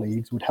your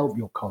colleagues would help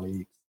your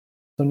colleagues?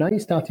 So now you're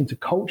starting to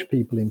coach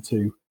people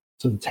into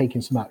sort of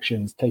taking some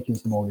actions, taking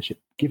some ownership,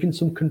 giving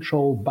some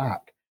control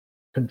back.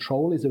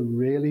 Control is a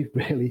really,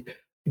 really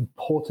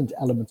important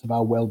element of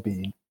our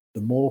well-being.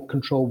 The more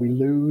control we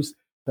lose,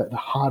 the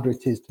harder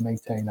it is to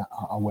maintain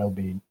our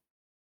well-being.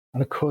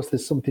 And of course,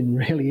 there's something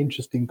really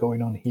interesting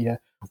going on here,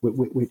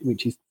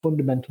 which is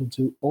fundamental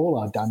to all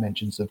our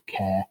dimensions of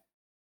care.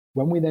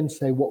 When we then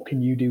say, what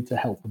can you do to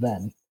help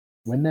them?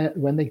 When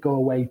they go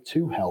away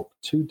to help,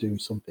 to do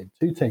something,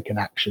 to take an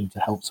action to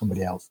help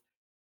somebody else,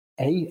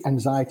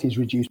 anxiety is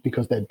reduced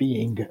because they're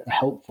being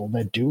helpful,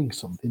 they're doing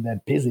something,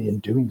 they're busy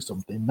and doing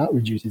something. That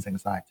reduces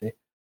anxiety.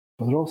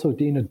 But they're also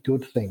doing a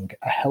good thing,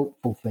 a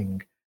helpful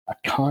thing, a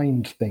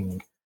kind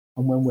thing.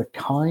 And when we're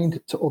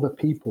kind to other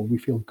people, we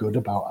feel good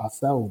about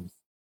ourselves.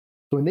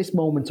 So in this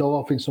moment of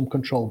offering some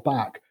control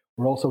back,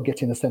 we're also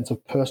getting a sense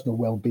of personal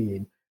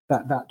well-being,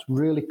 that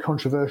really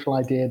controversial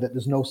idea that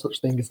there's no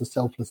such thing as a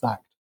selfless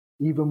act.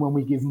 Even when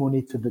we give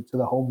money to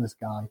the homeless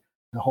guy,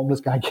 the homeless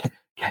guy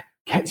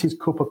gets his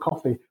cup of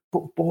coffee,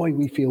 but boy,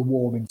 we feel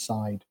warm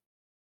inside.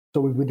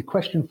 So with the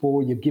question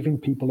 4, you're giving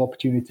people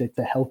opportunity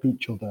to help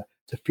each other,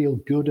 to feel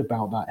good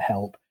about that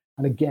help.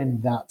 And again,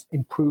 that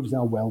improves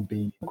our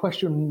well-being.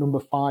 Question number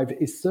 5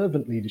 is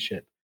servant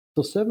leadership.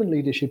 So servant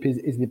leadership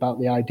is about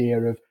the idea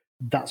of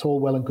that's all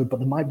well and good, but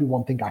there might be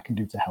one thing I can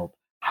do to help.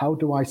 How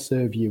do I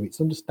serve you?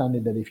 It's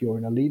understanding that if you're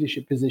in a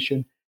leadership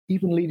position,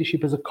 even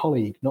leadership as a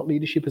colleague, not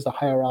leadership as a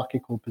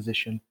hierarchical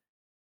position,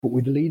 but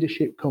with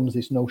leadership comes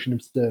this notion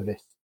of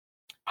service.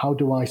 How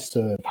do I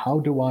serve? How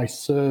do I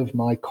serve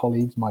my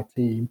colleagues, my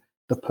team,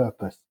 the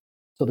purpose?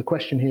 So the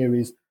question here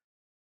is,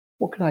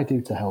 what can I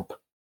do to help?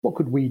 What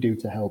could we do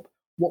to help?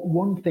 What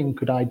one thing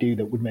could I do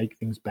that would make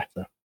things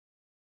better?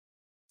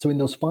 So in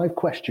those 5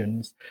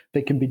 questions,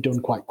 they can be done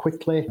quite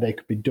quickly. They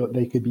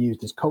could be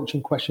used as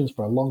coaching questions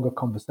for a longer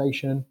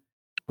conversation.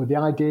 But the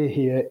idea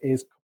here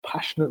is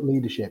compassionate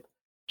leadership,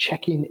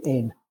 checking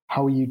in.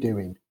 How are you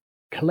doing?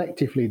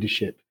 Collective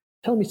leadership.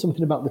 Tell me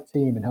something about the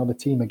team and how the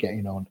team are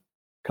getting on.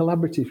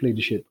 Collaborative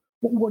leadership.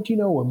 What do you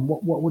know and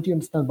what do you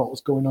understand about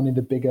what's going on in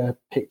the bigger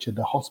picture,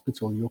 the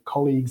hospital, your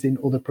colleagues in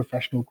other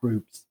professional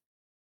groups?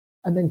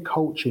 And then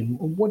coaching.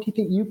 What do you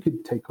think you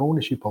could take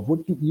ownership of? What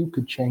do you think you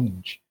could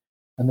change?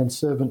 And then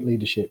servant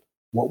leadership.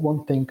 What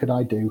one thing could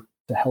I do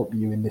to help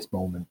you in this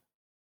moment?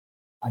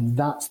 And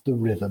that's the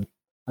rhythm.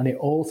 And it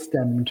all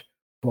stemmed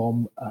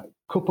from a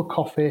cup of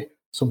coffee,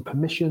 some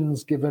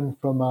permissions given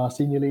from our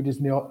senior leaders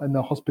in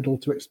the hospital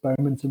to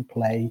experiment and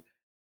play,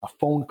 a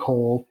phone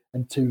call,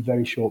 and 2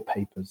 very short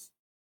papers.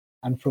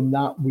 And from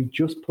that, we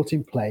just put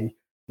in play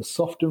the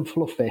soft and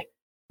fluffy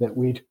that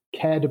we'd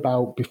cared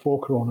about before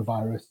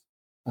coronavirus.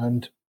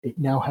 And it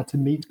now had to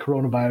meet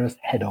coronavirus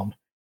head on.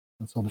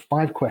 And so the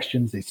 5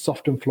 questions is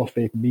soft and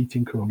fluffy,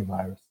 meeting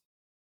coronavirus.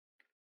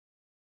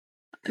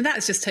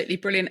 That's just totally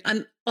brilliant.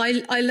 And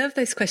I love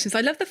those questions.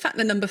 I love the fact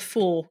that number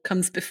 4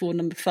 comes before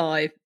number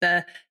 5.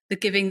 The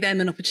giving them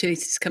an opportunity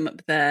to come up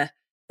with their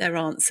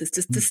answers,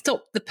 just to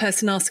stop the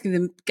person asking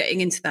them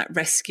getting into that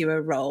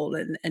rescuer role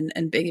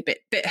and being a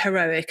bit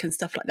heroic and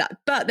stuff like that.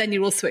 But then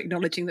you're also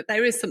acknowledging that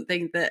there is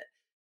something that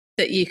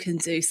that you can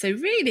do. So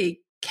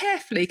really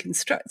carefully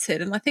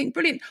constructed. And I think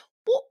brilliant.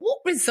 What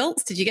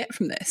results did you get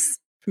from this,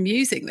 from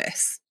using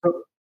this?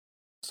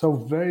 So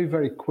very,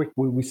 very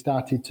quickly, we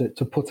started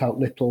to put out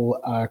little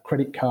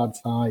credit card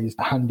sized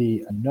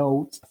handy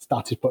notes,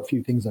 started to put a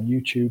few things on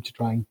YouTube to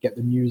try and get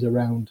the news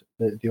around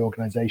the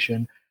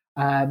organization.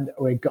 And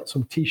we got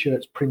some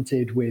T-shirts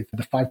printed with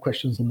the 5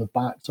 questions on the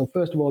back. So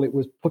first of all, it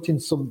was putting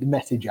some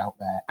message out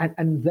there.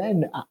 And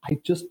then I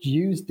just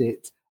used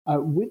it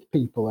with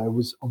people. I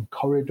was on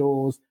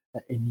corridors,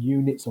 in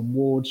units and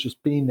wards,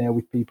 just being there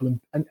with people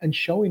and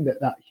showing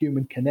that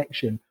human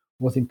connection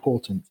was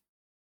important.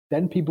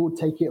 Then people would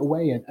take it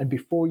away. And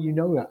before you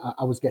know it,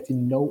 I was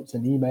getting notes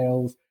and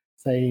emails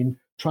saying,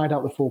 tried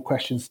out the 4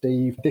 questions,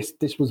 Steve. This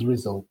was the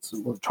results.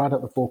 Tried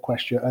out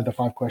the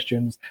 5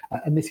 questions.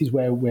 And this is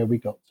where we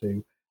got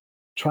to.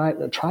 Tried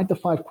the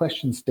 5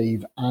 questions,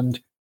 Steve, and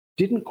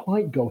didn't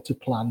quite go to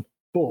plan,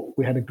 but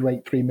we had a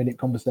great 3-minute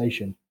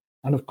conversation.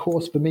 And of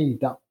course, for me,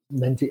 that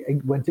meant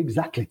it went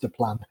exactly to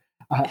plan.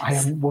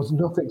 I was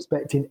not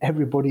expecting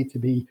everybody to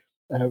be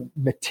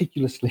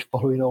meticulously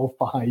following all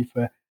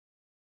 5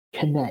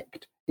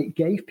 connect. It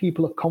gave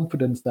people a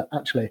confidence that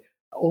actually,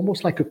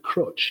 almost like a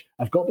crutch,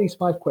 I've got these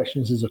 5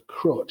 questions as a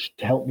crutch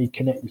to help me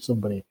connect with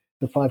somebody.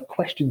 The 5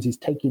 questions is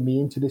taking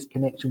me into this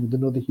connection with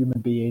another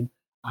human being.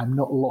 I'm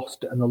not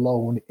lost and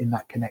alone in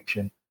that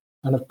connection.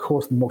 And of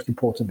course, the most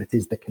important bit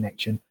is the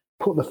connection.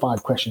 Put the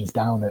 5 questions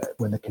down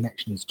when the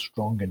connection is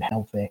strong and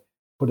healthy,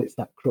 but it's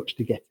that crutch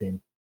to get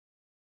in.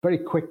 Very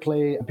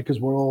quickly, because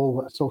we're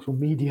all social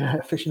media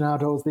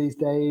aficionados these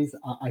days,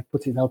 I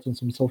put it out on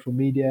some social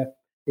media.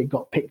 It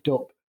got picked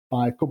up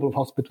by a couple of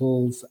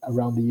hospitals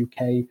around the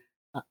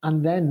UK.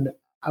 And then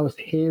I was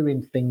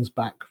hearing things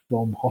back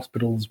from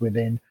hospitals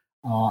within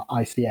our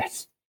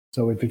ICS.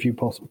 So with a few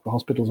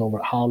hospitals over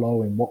at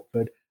Harlow in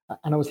Watford.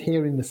 And I was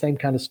hearing the same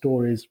kind of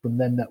stories from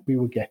them that we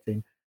were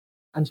getting.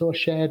 And so I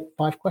shared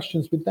 5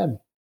 questions with them.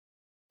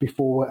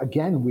 Before,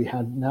 again,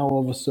 now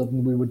all of a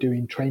sudden we were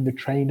doing train the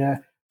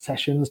trainer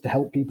sessions to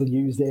help people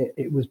use it.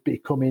 It was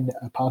becoming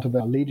a part of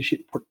our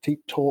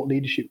taught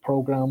leadership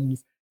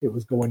programs. It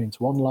was going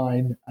into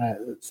online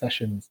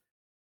sessions.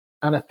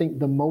 And I think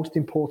the most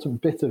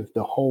important bit of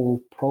the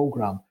whole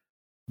program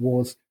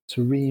was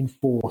to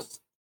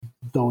reinforce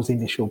those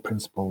initial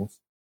principles,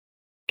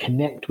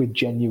 connect with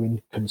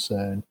genuine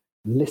concern,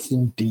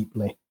 listen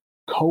deeply,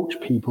 coach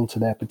people to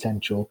their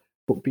potential,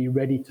 but be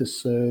ready to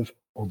serve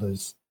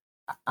others.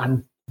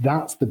 And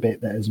that's the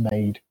bit that has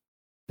made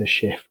the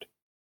shift.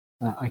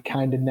 I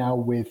kind of now,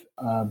 with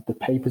the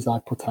papers I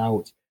put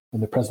out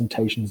and the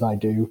presentations I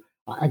do,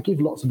 I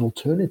give lots of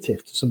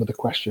alternatives to some of the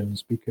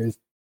questions because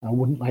I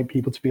wouldn't like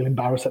people to feel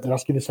embarrassed that they're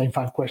asking the same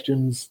 5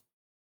 questions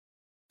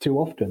too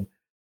often.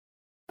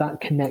 That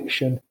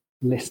connection,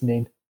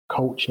 listening,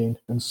 coaching,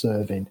 and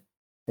serving,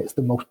 it's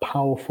the most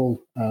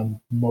powerful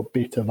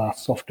bit of our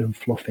soft and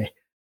fluffy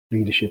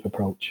leadership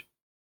approach.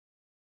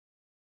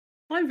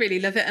 I really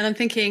love it, and I'm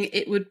thinking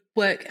it would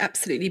work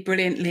absolutely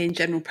brilliantly in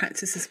general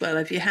practice as well.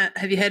 Have you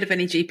heard of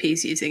any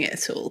GPs using it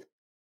at all?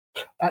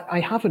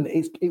 I haven't.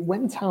 It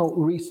went out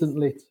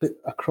recently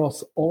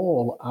across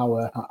all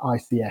our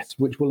ICS,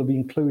 which will have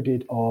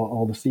included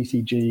all the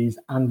CCGs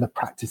and the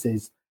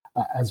practices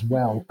as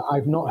well.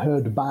 I've not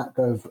heard back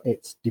of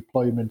its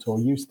deployment or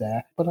use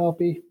there, but I'll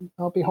be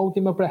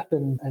holding my breath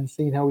and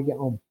seeing how we get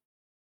on.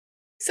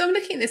 So I'm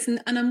looking at this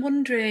and I'm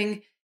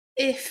wondering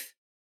if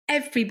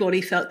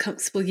everybody felt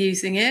comfortable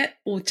using it,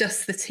 or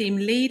just the team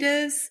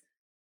leaders,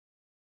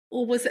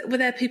 or were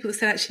there people that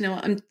said, actually, no,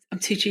 I'm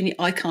too junior,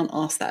 I can't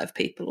ask that of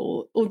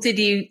people, or did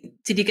you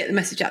get the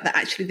message out that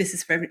actually this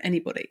is for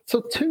anybody?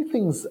 So 2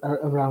 things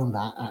around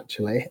that,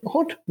 actually.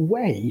 Odd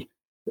way,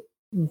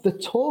 the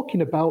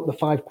talking about the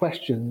 5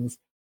 questions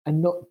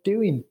and not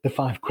doing the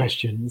 5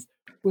 questions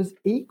was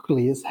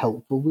equally as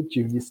helpful with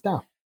junior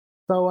staff.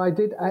 So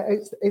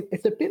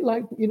it's a bit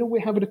like,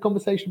 we're having a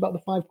conversation about the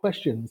 5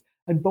 questions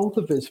and both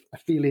of us are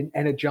feeling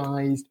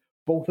energized.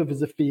 Both of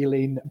us are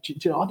feeling,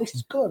 this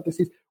is good.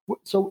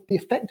 So the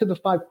effect of the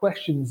 5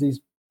 questions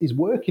is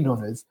working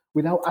on us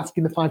without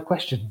asking the 5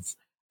 questions.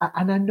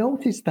 And I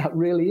noticed that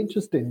really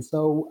interesting.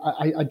 So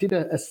I did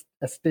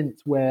a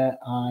stint where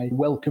I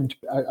welcomed,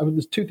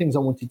 there's 2 things I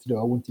wanted to do.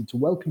 I wanted to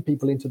welcome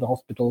people into the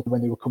hospital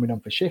when they were coming on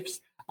for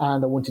shifts.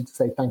 And I wanted to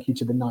say thank you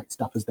to the night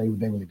staff as they were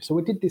leaving. So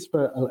I did this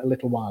for a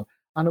little while.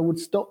 And I would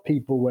stop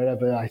people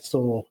wherever I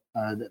saw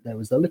that there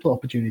was a little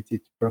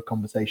opportunity for a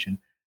conversation.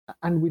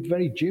 And with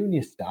very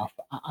junior staff,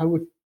 I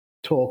would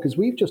talk, as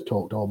we've just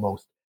talked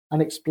almost,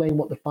 and explain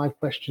what the 5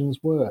 questions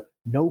were.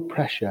 No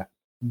pressure.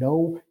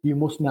 No, you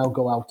must now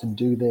go out and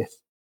do this.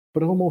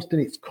 But almost in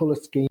its colour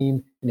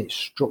scheme, in its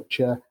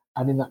structure,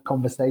 and in that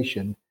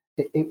conversation,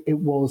 it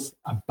was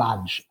a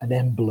badge, an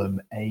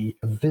emblem, a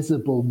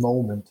visible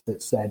moment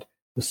that said,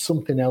 there's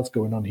something else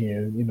going on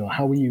here.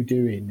 How are you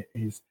doing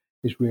is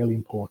really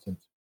important.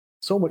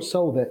 So much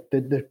so that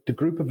the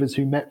group of us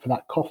who met for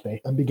that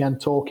coffee and began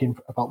talking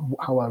about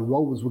how our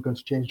roles were going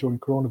to change during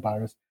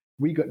coronavirus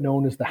we got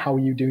known as the How Are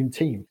You Doing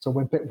team. So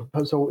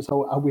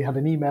we had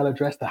an email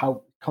address,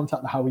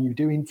 contact the How Are You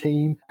Doing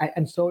team,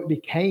 and so it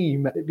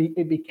became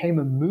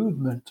a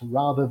movement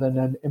rather than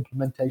an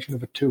implementation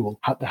of a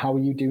tool. At the How Are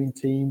You Doing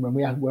team, when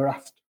we were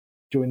asked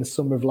during the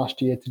summer of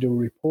last year to do a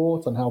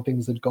report on how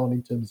things had gone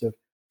in terms of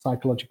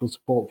psychological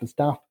support for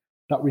staff,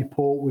 that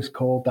report was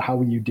called the How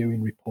Are You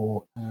Doing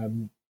report.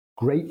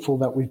 Grateful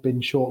that we've been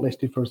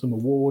shortlisted for some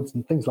awards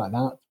and things like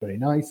that. It's very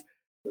nice.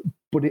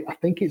 But I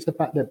think it's the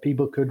fact that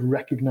people could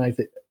recognize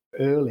it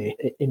early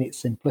in its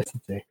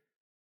simplicity.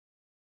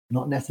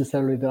 Not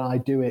necessarily that I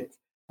do it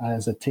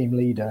as a team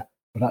leader,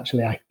 but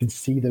actually I can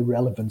see the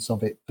relevance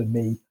of it for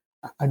me.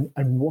 And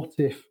what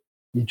if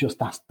you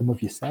just ask them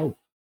of yourself?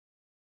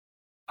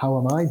 How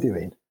am I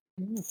doing?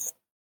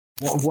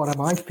 What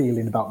am I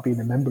feeling about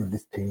being a member of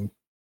this team?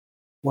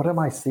 What am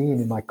I seeing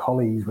in my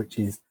colleagues which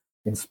is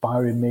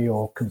inspiring me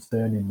or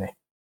concerning me?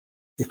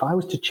 If I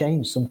was to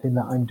change something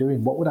that I'm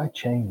doing, what would I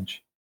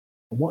change?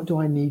 And what do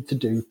I need to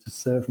do to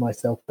serve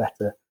myself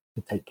better,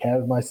 to take care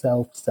of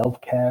myself,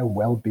 self-care,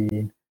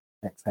 well-being,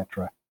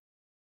 etc.?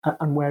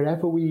 And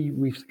wherever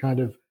we've kind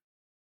of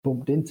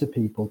bumped into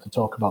people to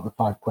talk about the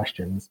 5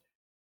 questions,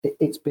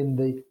 it's been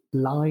the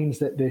lines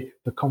that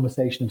the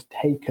conversation has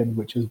taken,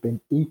 which has been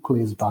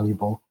equally as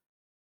valuable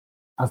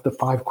as the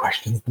 5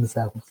 questions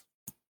themselves.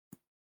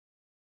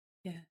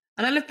 Yeah.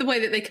 And I love the way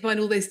that they combine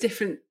all those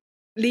different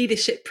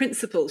leadership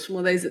principles from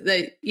all those that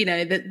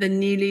the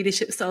new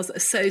leadership styles that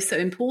are so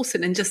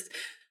important, and just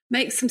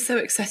makes them so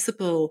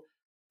accessible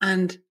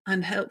and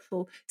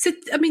helpful. So,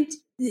 I mean,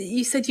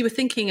 you said you were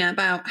thinking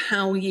about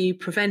how you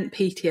prevent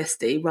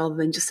PTSD rather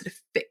than just sort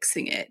of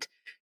fixing it.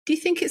 Do you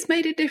think it's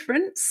made a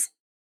difference?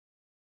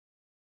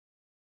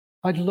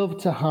 I'd love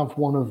to have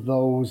one of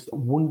those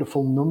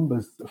wonderful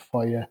numbers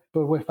for you,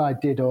 but if I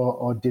did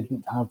or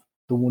didn't have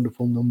the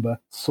wonderful number,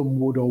 some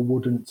would or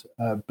wouldn't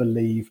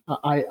believe.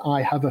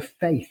 I have a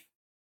faith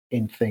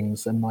in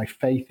things, and my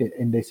faith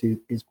in this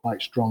is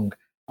quite strong.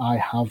 I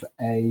have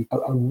a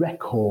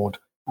record,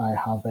 I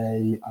have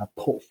a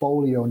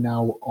portfolio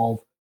now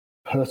of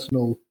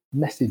personal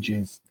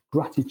messages,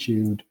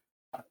 gratitude,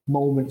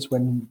 moments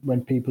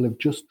when people have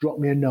just dropped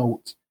me a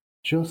note,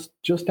 just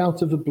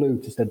out of the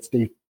blue, to said,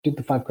 Steve, did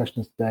the 5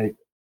 questions today,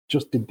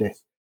 just did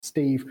this.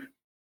 Steve,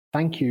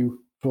 thank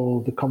you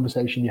for the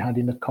conversation you had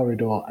in the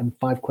corridor, and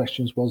 5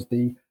 questions was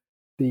the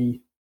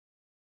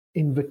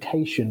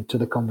invitation to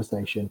the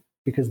conversation,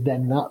 because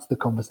then that's the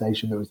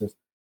conversation that was this.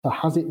 So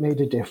has it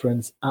made a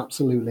difference?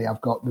 Absolutely.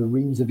 I've got the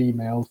reams of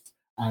emails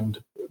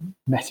and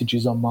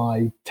messages on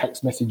my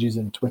text messages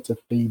and Twitter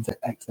feeds,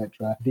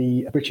 etc.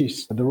 The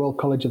Royal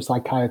College of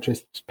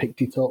Psychiatrists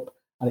picked it up,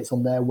 and it's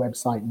on their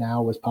website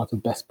now as part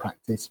of best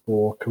practice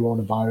for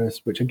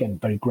coronavirus, which, again,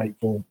 very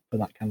grateful for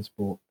that kind of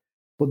support.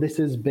 But this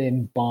has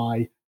been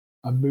by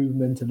a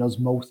movement and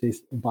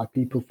osmosis, and by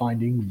people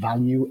finding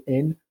value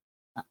in.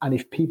 And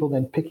if people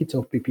then pick it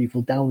up, if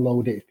people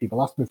download it, if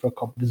people ask me for a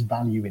copy, there's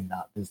value in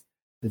that.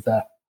 There's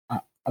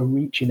a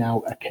reaching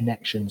out, a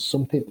connection,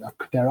 something.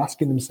 They're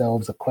asking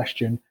themselves a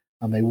question,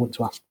 and they want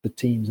to ask the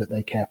teams that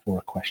they care for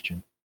a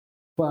question.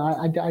 But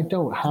I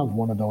don't have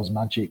one of those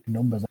magic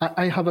numbers.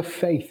 I have a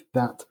faith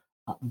that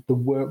the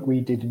work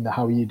we did in the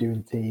How Are You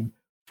Doing team,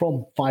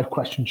 from 5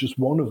 questions, just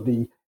one of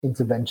the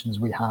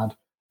interventions we had,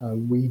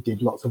 we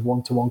did lots of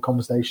one-to-one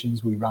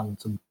conversations. We ran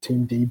some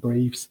team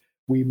debriefs.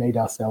 We made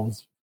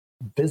ourselves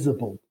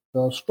visible.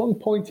 So a strong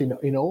point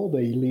in all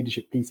the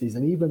leadership pieces,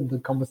 and even the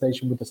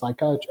conversation with the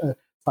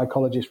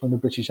psychologist from the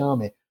British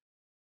Army,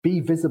 be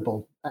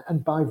visible.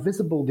 And by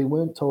visible, they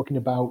weren't talking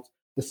about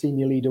the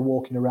senior leader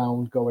walking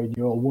around going,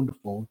 you're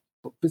wonderful,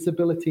 but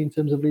visibility in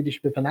terms of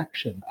leadership of an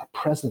action, a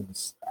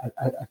presence,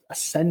 a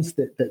sense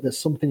that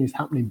something is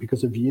happening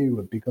because of you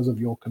and because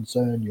of your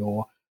concern,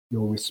 your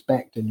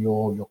respect and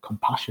your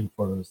compassion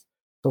for us.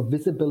 So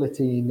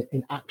visibility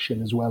in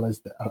action as well as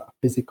the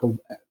physical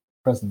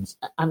presence.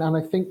 And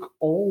I think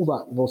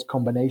those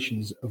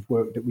combinations of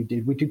work that we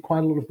did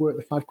quite a lot of work.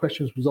 The 5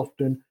 questions was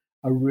often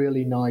a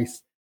really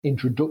nice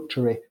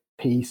introductory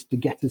piece to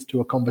get us to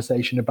a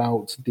conversation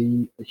about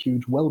the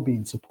huge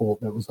wellbeing support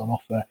that was on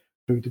offer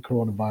through the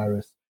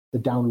coronavirus, the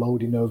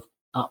downloading of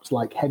apps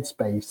like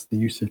Headspace, the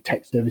use of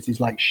tech services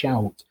like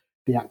Shout,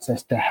 the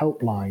access to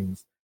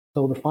helplines.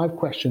 So the 5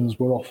 questions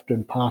were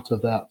often part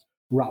of that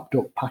wrapped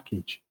up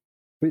package.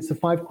 But it's the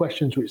 5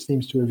 questions which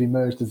seems to have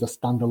emerged as a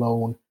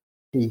standalone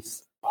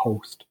piece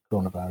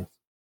post-coronavirus.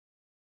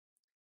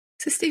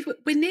 So, Steve,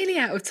 we're nearly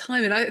out of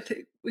time, and I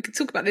think we could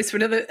talk about this for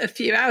a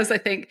few hours, I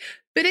think.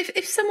 But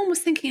if someone was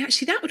thinking,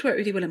 actually, that would work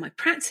really well in my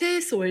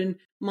practice or in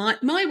my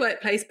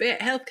workplace, be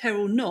it healthcare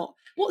or not,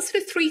 what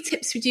sort of 3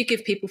 tips would you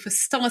give people for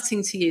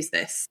starting to use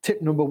this?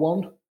 Tip number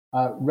 1,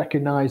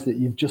 recognise that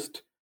you've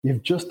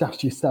just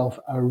asked yourself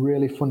a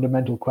really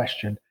fundamental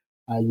question.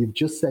 You've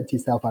just said to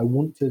yourself, I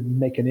want to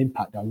make an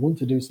impact. I want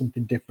to do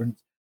something different.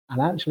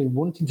 And actually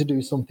wanting to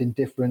do something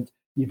different,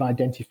 you've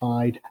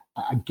identified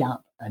a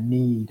gap, a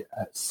need,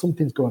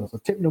 something's going on. So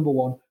tip number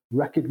 1,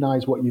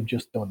 recognize what you've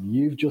just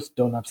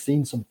done. I've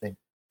seen something.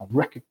 I've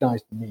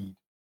recognized the need.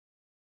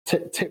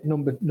 Tip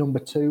number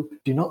 2: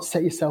 do not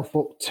set yourself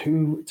up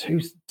too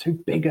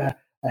big a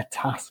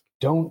task.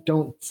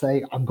 Don't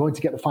say, I'm going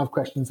to get the 5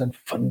 questions and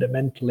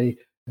fundamentally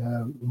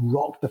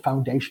rock the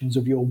foundations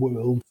of your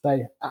world.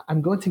 Say,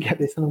 I'm going to get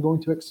this and I'm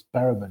going to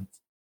experiment.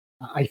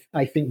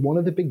 I think one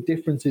of the big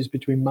differences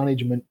between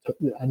management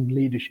and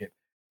leadership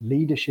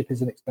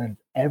is an experiment.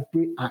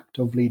 Every act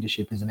of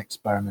leadership is an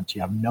experiment.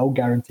 You have no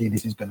guarantee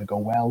this is going to go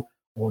well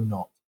or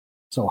not.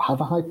 So have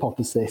a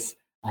hypothesis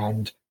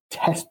and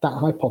test that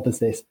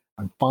hypothesis,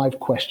 and 5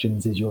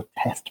 questions is your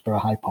test for a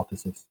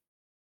hypothesis.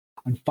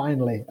 And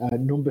finally,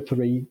 number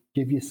 3,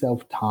 give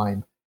yourself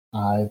time.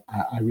 I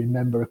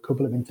remember a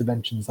couple of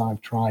interventions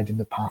I've tried in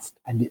the past,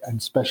 and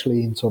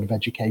especially in sort of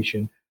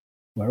education,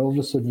 where all of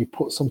a sudden you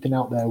put something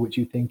out there which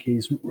you think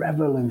is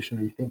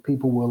revolutionary, you think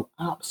people will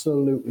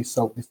absolutely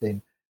soak this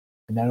in,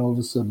 and then all of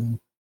a sudden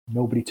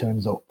nobody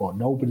turns up or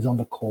nobody's on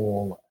the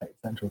call,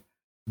 etc.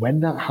 When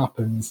that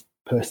happens,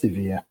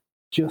 persevere.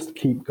 Just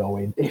keep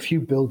going. If you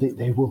build it,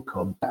 they will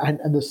come.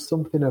 And there's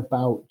something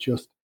about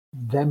just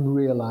them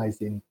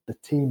realizing, the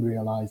team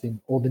realizing,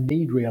 or the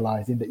need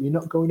realizing that you're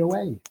not going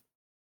away.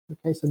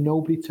 Okay, so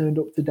nobody turned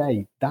up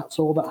today. That's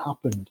all that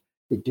happened.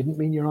 It didn't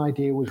mean your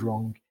idea was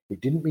wrong. It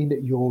didn't mean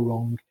that you're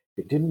wrong.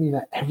 It didn't mean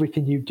that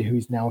everything you do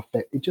is now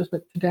affected. It just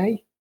meant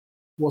today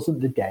wasn't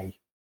the day.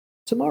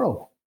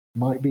 Tomorrow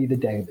might be the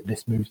day that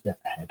this moves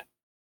ahead.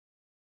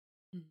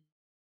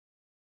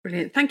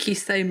 Brilliant. Thank you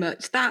so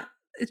much. That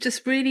is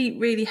just really,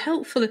 really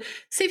helpful.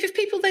 So if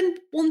people then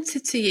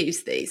wanted to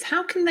use these,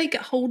 how can they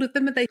get hold of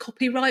them? Are they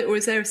copyright, or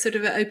is there a sort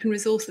of an open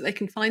resource that they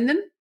can find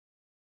them?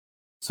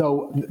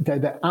 So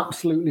they're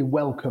absolutely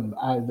welcome.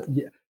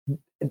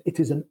 It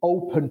is an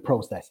open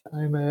process.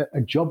 I'm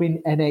a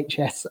jobbing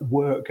NHS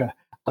worker.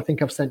 I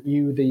think I've sent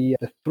you the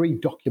 3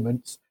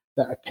 documents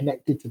that are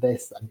connected to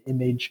this, an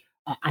image,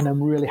 and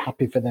I'm really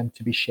happy for them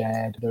to be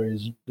shared.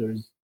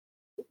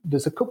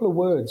 There's a couple of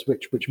words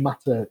which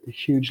matter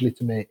hugely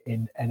to me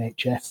in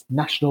NHS.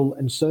 National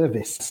and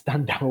service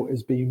stand out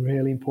as being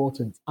really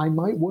important. I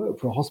might work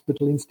for a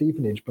hospital in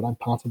Stevenage, but I'm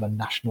part of a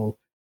national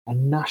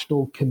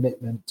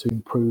commitment to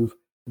improve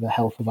the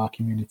health of our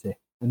community.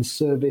 And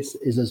service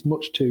is as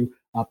much to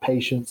our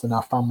patients and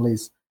our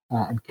families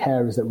and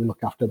carers that we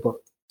look after,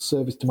 but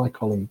service to my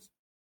colleagues.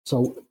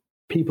 So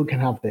people can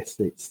have this.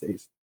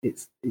 It's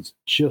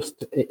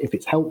just, if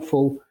it's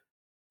helpful,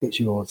 it's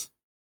yours.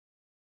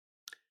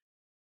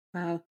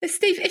 Wow.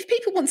 Steve, if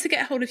people want to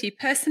get a hold of you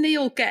personally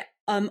or get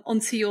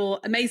onto your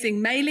amazing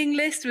mailing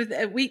list with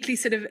weekly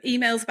sort of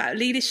emails about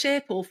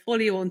leadership, or follow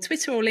you on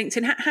Twitter or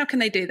LinkedIn, how can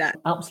they do that?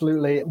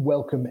 Absolutely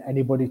welcome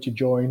anybody to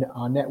join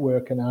our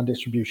network and our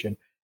distribution.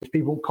 If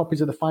people want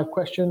copies of the 5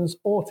 questions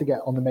or to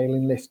get on the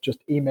mailing list, just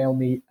email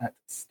me at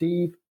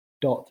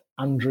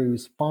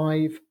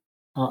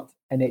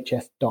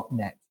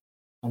steve.andrews5@nhs.net.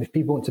 And if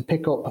people want to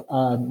pick up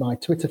my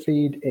Twitter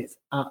feed, it's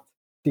at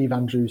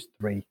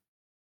steveandrews3.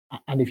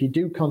 And if you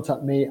do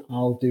contact me,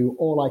 I'll do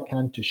all I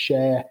can to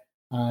share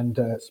and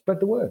spread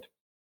the word.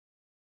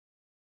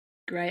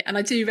 Great. And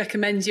I do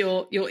recommend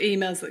your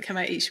emails that come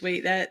out each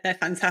week. They're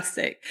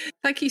fantastic.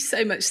 Thank you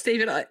so much,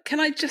 Steve. Can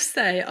I just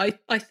say,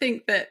 I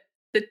think that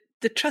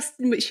the trust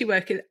in which you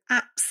work is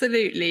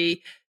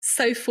absolutely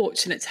so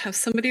fortunate to have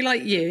somebody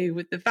like you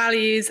with the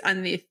values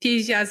and the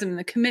enthusiasm and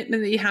the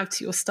commitment that you have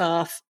to your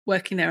staff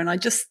working there. And I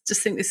just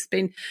think this has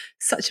been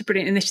such a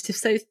brilliant initiative.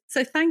 So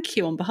thank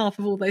you on behalf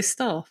of all those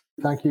staff.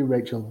 Thank you,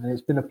 Rachel. And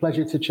it's been a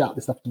pleasure to chat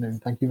this afternoon.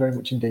 Thank you very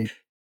much indeed.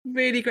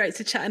 Really great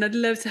to chat, and I'd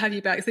love to have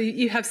you back. So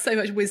you have so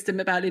much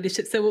wisdom about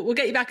leadership. So we'll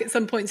get you back at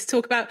some point to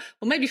talk about,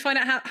 or maybe find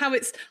out how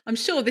it's. I'm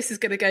sure this is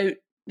going to go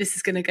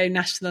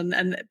national,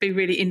 and be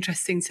really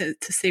interesting to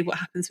see what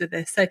happens with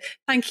this. So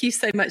thank you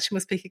so much, and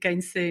we'll speak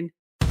again soon.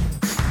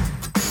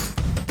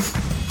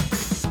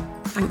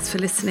 Thanks for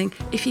listening.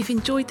 If you've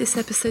enjoyed this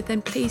episode,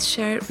 then please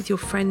share it with your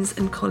friends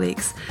and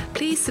colleagues.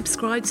 Please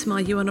subscribe to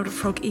my You Are Not a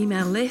Frog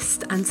email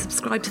list and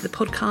subscribe to the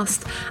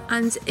podcast.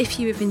 And if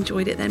you have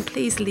enjoyed it, then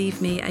please leave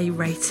me a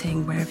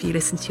rating wherever you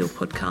listen to your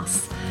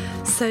podcasts.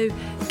 So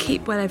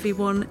keep well,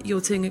 everyone.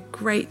 You're doing a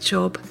great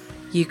job.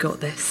 You got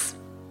this.